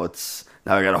 now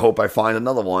I gotta hope I find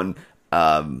another one.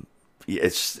 It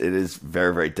is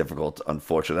very, very difficult,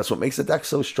 unfortunately. That's what makes the deck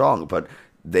so strong, but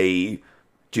they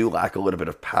do lack a little bit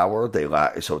of power.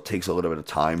 So it takes a little bit of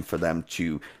time for them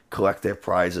to collect their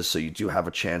prizes, so you do have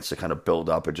a chance to kind of build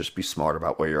up and just be smart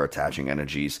about where you're attaching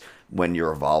energies when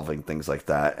you're evolving, things like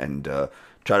that, and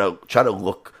try to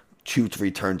look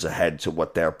 2-3 turns ahead to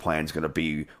what their plan's going to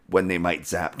be, when they might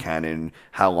zap cannon,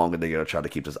 how long are they going to try to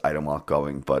keep this item lock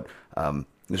going. But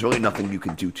there's really nothing you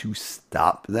can do to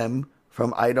stop them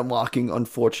from item locking,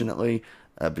 unfortunately.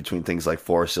 Between things like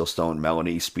Forest Seal Stone,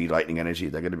 Melanie, Speed, Lightning Energy,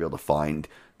 they're going to be able to find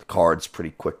the cards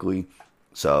pretty quickly.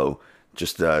 So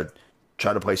just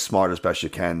try to play smart as best you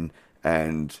can,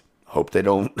 and hope they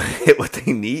don't hit what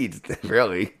they need,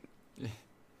 really.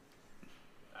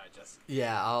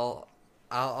 Yeah, I'll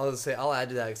say I'll add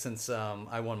to that, since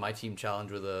I won my team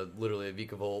challenge with literally a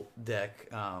Vikavolt deck.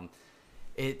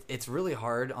 It's really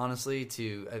hard, honestly,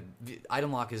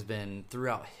 item lock has been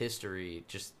throughout history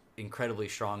just incredibly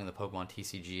strong in the Pokemon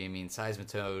TCG. I mean,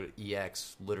 Seismitoad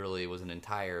EX literally was an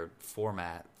entire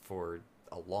format for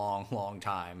a long, long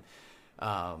time.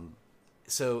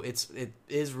 So it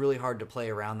is really hard to play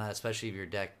around that, especially if your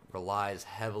deck relies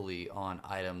heavily on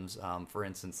items. For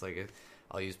instance,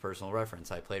 I'll use personal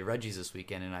reference. I played Regis this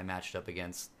weekend, and I matched up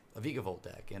against a Vikavolt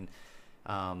deck. And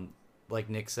like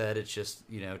Nick said, it's just,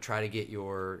 try to get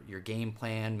your game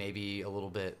plan maybe a little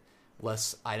bit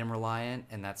less item reliant,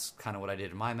 and that's kind of what I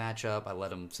did in my matchup. I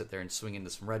let him sit there and swing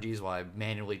into some Regis while I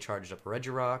manually charged up a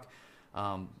Regirock.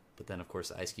 but then of course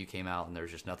the Ice Cube came out and there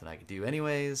was just nothing I could do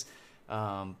anyways.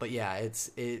 But yeah,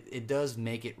 it does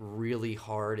make it really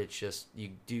hard. It's just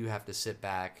you do have to sit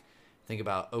back, think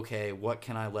about, okay, what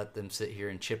can I let them sit here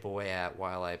and chip away at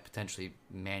while I potentially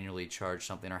manually charge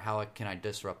something, or how can I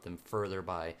disrupt them further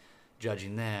by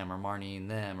judging them or Marnieing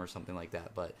them or something like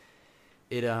that. But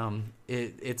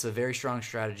it's a very strong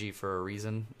strategy for a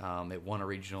reason. It won a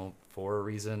regional for a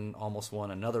reason, almost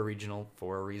won another regional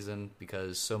for a reason,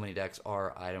 because so many decks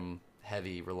are item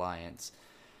heavy reliance.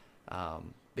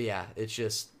 But yeah, it's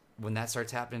just when that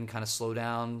starts happening, kind of slow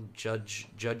down, judge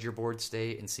your board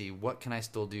state, and see what can I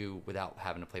still do without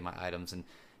having to play my items, and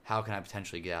how can I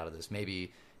potentially get out of this.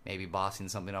 Maybe bossing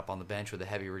something up on the bench with a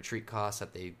heavy retreat cost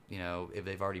that they, if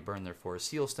they've already burned their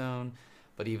Forest Sealstone.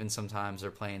 But even sometimes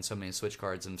they're playing so many switch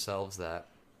cards themselves that,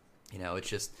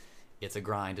 it's a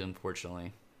grind,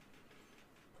 unfortunately.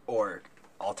 Or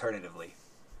alternatively,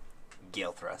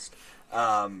 Gale Thrust.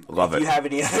 Love if it. You have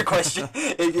any other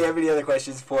if you have any other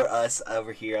questions for us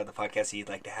over here on the podcast that you'd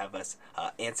like to have us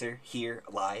answer here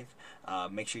live,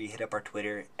 make sure you hit up our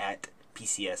Twitter at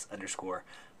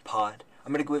PCS_pod.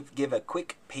 I'm going to give a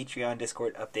quick Patreon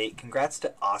Discord update. Congrats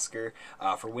to Oscar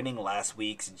for winning last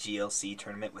week's GLC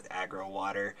tournament with Aggro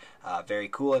Water. Very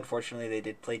cool. Unfortunately, they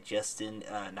did play Justin,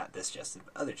 not this Justin,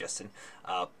 but other Justin,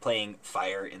 playing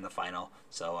Fire in the final.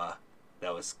 So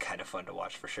that was kind of fun to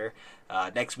watch for sure.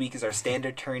 Next week is our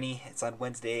standard tourney. It's on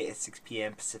Wednesday at 6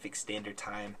 p.m. Pacific Standard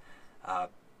Time.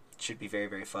 Should be very,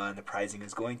 very fun. The prizing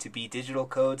is going to be digital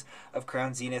codes of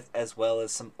Crown Zenith, as well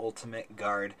as some Ultimate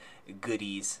Guard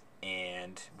goodies.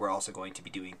 And we're also going to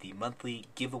be doing the monthly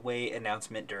giveaway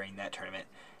announcement during that tournament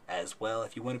as well.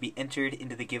 If you want to be entered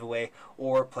into the giveaway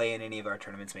or play in any of our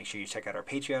tournaments, make sure you check out our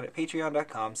Patreon at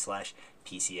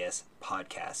patreon.com/PCS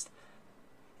podcast.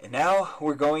 And now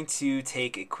we're going to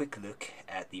take a quick look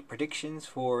at the predictions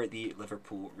for the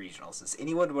Liverpool Regionals. Does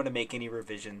anyone want to make any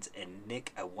revisions? And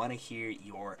Nick, I want to hear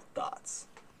your thoughts.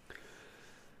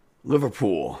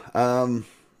 Liverpool.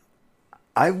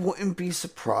 I wouldn't be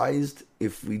surprised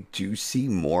if we do see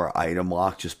more item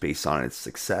lock just based on its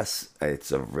success.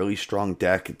 It's a really strong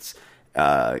deck.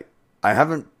 I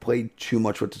haven't played too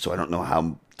much with it, so I don't know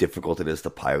how difficult it is to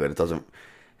pilot. It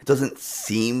doesn't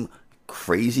seem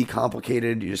crazy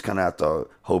complicated. You just kind of have to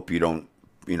hope you don't,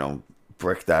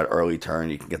 brick that early turn.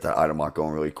 You can get that item lock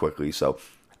going really quickly. So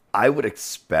I would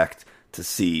expect to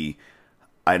see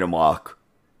item lock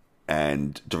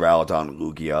and Duraludon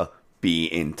Lugia be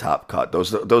in top cut.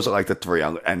 Those are like the three,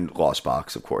 and Lost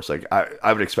Box, of course. Like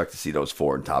I would expect to see those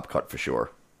four in top cut for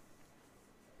sure.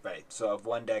 Right. So if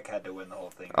one deck had to win the whole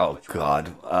thing, Oh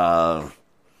God, I'm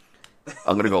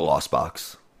gonna go Lost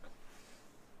Box.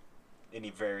 Any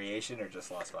variation or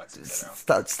just Lost Box in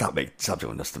general? Stop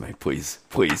doing this to me, please.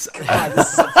 God,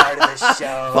 this is a part of the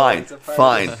show.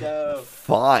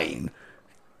 Fine.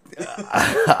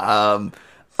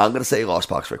 I'm gonna say Lost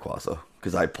Box Rayquaza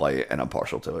because I play it and I'm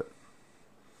partial to it.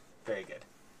 Very good.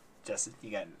 Justin,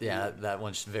 you got... Yeah, that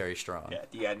one's very strong. Yeah.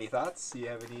 Do you got any thoughts? Do you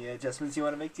have any adjustments you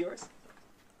want to make to yours?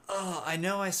 Oh, I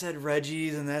know I said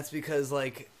Reggie's, and that's because,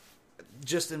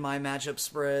 just in my matchup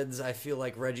spreads, I feel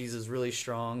like Reggie's is really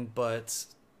strong, but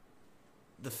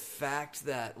the fact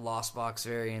that Lost Box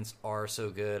variants are so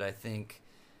good, I think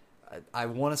I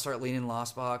want to start leaning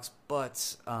Lost Box,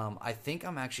 but I think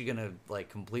I'm actually going to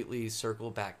completely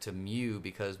circle back to Mew,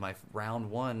 because my round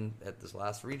one at this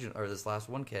last region, or this last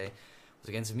 1K, was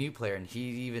against a Mew player, and he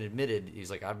even admitted,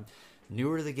 he's like, I'm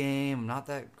newer to the game, I'm not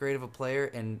that great of a player,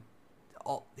 and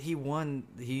he won.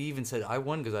 He even said, I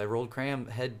won because I rolled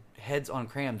heads on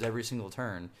crams every single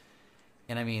turn.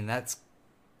 And I mean, that's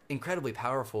incredibly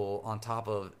powerful, on top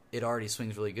of it already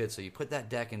swings really good. So you put that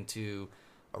deck into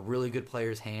a really good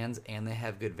player's hands and they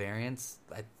have good variants,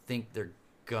 I think they're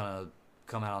gonna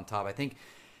come out on top. I think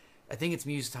it's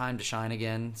Mew's time to shine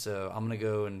again, so I'm gonna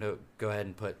go ahead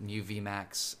and put Mew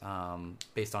VMAX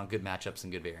based on good matchups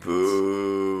and good variants.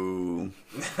 Boo.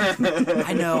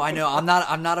 I know. I'm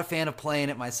not a fan of playing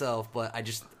it myself, but I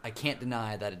can't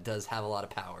deny that it does have a lot of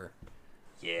power.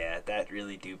 Yeah, that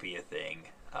really do be a thing.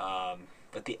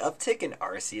 But the uptick in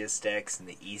Arceus decks and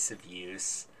the ease of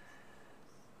use,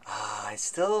 I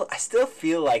still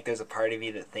feel like there's a part of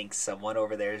me that thinks someone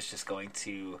over there is just going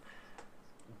to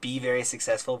be very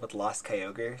successful with Lost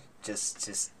Kyogre, just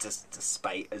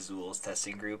despite Azul's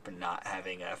testing group and not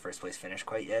having a first place finish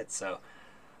quite yet. So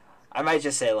I might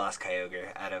just say Lost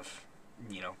Kyogre out of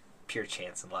pure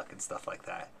chance and luck and stuff like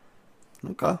that.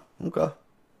 Okay.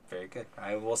 Very good.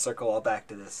 I will circle all back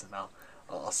to this, and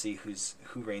I'll see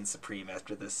who reigns supreme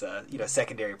after this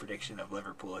secondary prediction of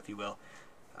Liverpool, if you will.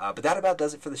 But that about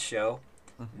does it for the show.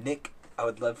 Nick, I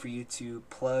would love for you to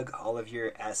plug all of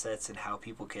your assets and how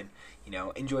people can,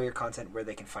 enjoy your content, where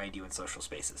they can find you in social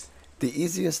spaces. The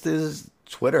easiest is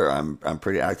Twitter. I'm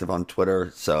pretty active on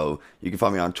Twitter, so you can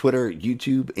find me on Twitter,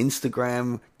 YouTube,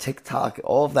 Instagram, TikTok,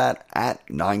 all of that at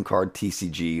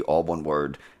Ninecardtcg, all one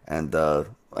word. And I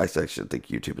actually think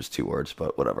YouTube is 2 words,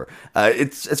 but whatever.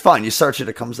 It's fine. You search it,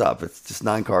 it comes up. It's just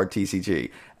Ninecardtcg,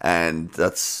 and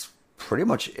that's pretty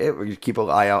much it. You keep an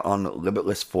eye out on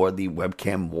Limitless for the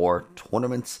Webcam War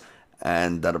tournaments,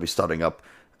 and that'll be starting up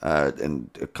in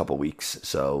a couple weeks.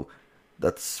 So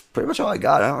that's pretty much all I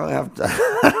got. I don't really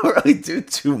I don't really do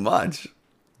too much.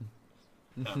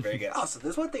 Oh, very good. Also,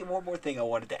 there's one more thing I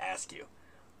wanted to ask you.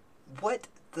 What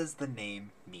does the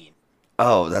name mean?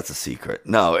 Oh, that's a secret.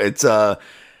 No, it's my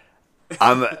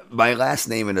last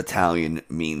name in Italian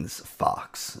means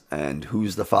fox, and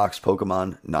who's the fox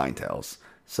Pokemon? Ninetales.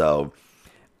 So,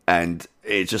 and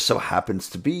it just so happens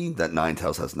to be that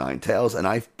Ninetales has 9 tails, and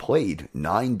I've played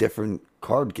 9 different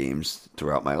card games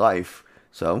throughout my life.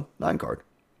 So, 9card.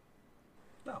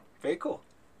 Oh, very cool.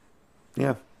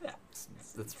 Yeah. Yeah.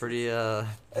 That's pretty.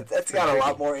 That's got a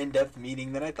lot more in-depth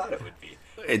meaning than I thought it would be.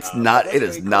 It's not. It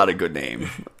is not a good name.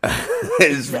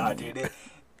 It is. No, dude.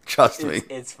 Trust me.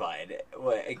 It's fine.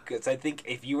 Because I think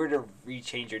if you were to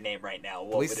rechange your name right now,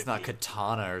 what At least would it's it not be?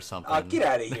 Katana or something. Oh, get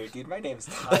out of here, dude. My name's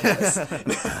Thomas.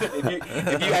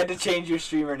 if you had to change your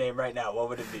streamer name right now, what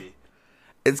would it be?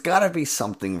 It's got to be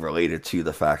something related to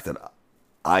the fact that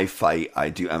I fight. I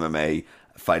do MMA.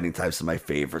 Fighting types are my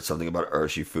favorite. Something about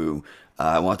Urshifu.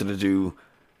 I wanted to do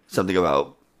something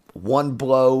about One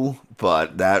Blow,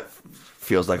 but that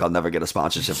feels like I'll never get a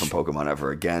sponsorship from Pokemon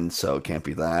ever again, so it can't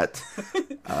be that.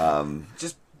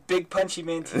 Just Big Punchy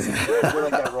Man TCG. I feel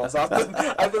like that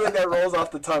rolls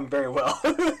off the tongue very well.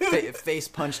 Face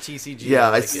punch TCG. Yeah,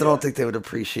 I still don't think they would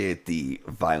appreciate the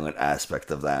violent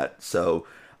aspect of that. So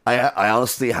I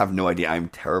honestly have no idea. I'm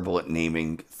terrible at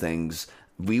naming things.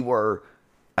 We were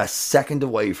a second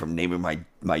away from naming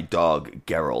my dog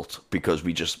Geralt because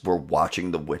we just were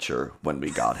watching The Witcher when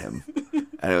we got him.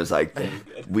 And it was like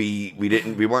we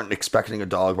weren't expecting a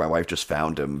dog. My wife just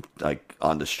found him like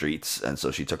on the streets, and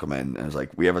so she took him in. And it was like,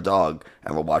 we have a dog,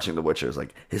 and we're watching The Witcher. It's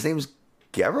like, his name's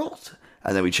Geralt,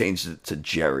 and then we changed it to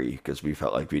Jerry because we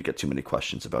felt like we'd get too many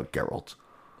questions about Geralt.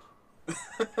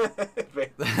 Very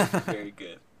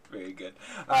good, very good.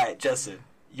 All right, Justin,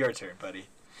 your turn, buddy.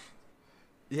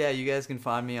 Yeah, you guys can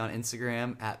find me on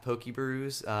Instagram at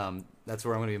PokeBrews. That's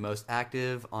where I'm going to be most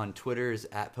active. On Twitter is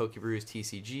at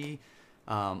PokeBrewsTCG.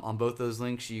 On both those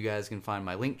links, you guys can find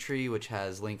my link tree, which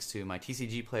has links to my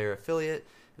TCG Player affiliate,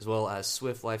 as well as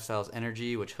Swift Lifestyles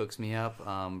Energy, which hooks me up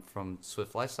from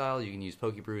Swift Lifestyle. You can use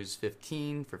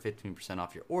PokeBrews15 for 15%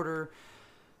 off your order.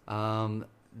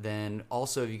 Then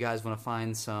also, if you guys want to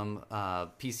find some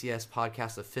PCS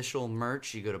Podcast official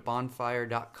merch, you go to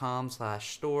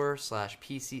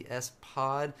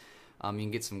bonfire.com/store/PCSpod. You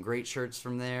can get some great shirts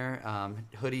from there,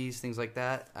 hoodies, things like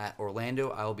that. At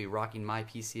Orlando, I will be rocking my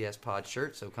PCS Pod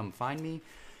shirt, so come find me.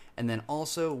 And then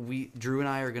also, Drew and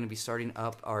I are going to be starting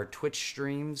up our Twitch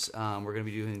streams. We're going to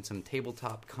be doing some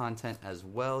tabletop content as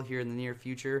well here in the near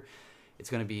future. It's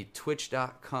going to be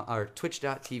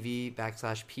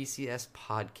twitch.tv/PCS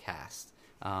Podcast.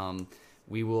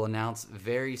 We will announce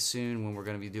very soon when we're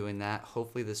going to be doing that.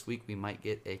 Hopefully this week we might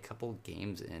get a couple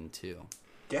games in too.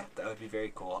 Yeah, that would be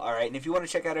very cool. All right, and if you want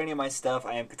to check out any of my stuff,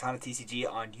 I am Katana TCG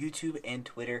on YouTube and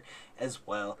Twitter as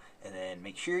well. And then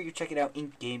make sure you're checking out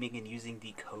Ink Gaming and using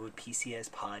the code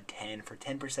PCSPod10 for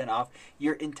 10% off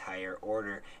your entire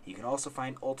order. You can also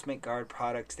find Ultimate Guard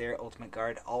products there. Ultimate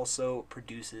Guard also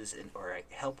produces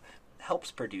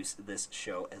helps produce this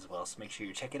show as well. So make sure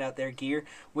you're checking out their gear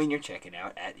when you're checking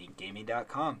out at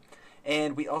inkgaming.com.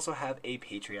 And we also have a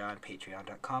Patreon,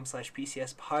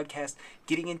 patreon.com/PCS podcast.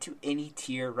 Getting into any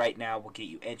tier right now will get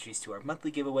you entries to our monthly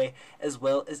giveaway as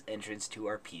well as entrance to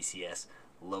our PCS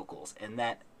locals. And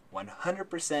that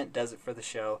 100% does it for the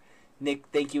show. Nick,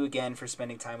 thank you again for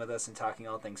spending time with us and talking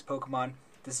all things Pokemon.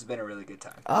 This has been a really good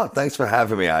time. Oh, thanks for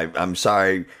having me. I'm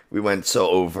sorry we went so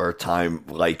over time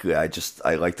likely. I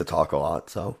like to talk a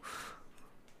lot, so.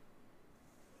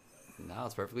 No,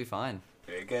 it's perfectly fine.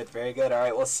 Very good, very good. All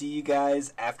right, we'll see you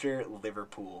guys after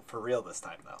Liverpool. For real this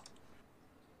time, though.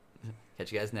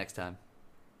 Catch you guys next time.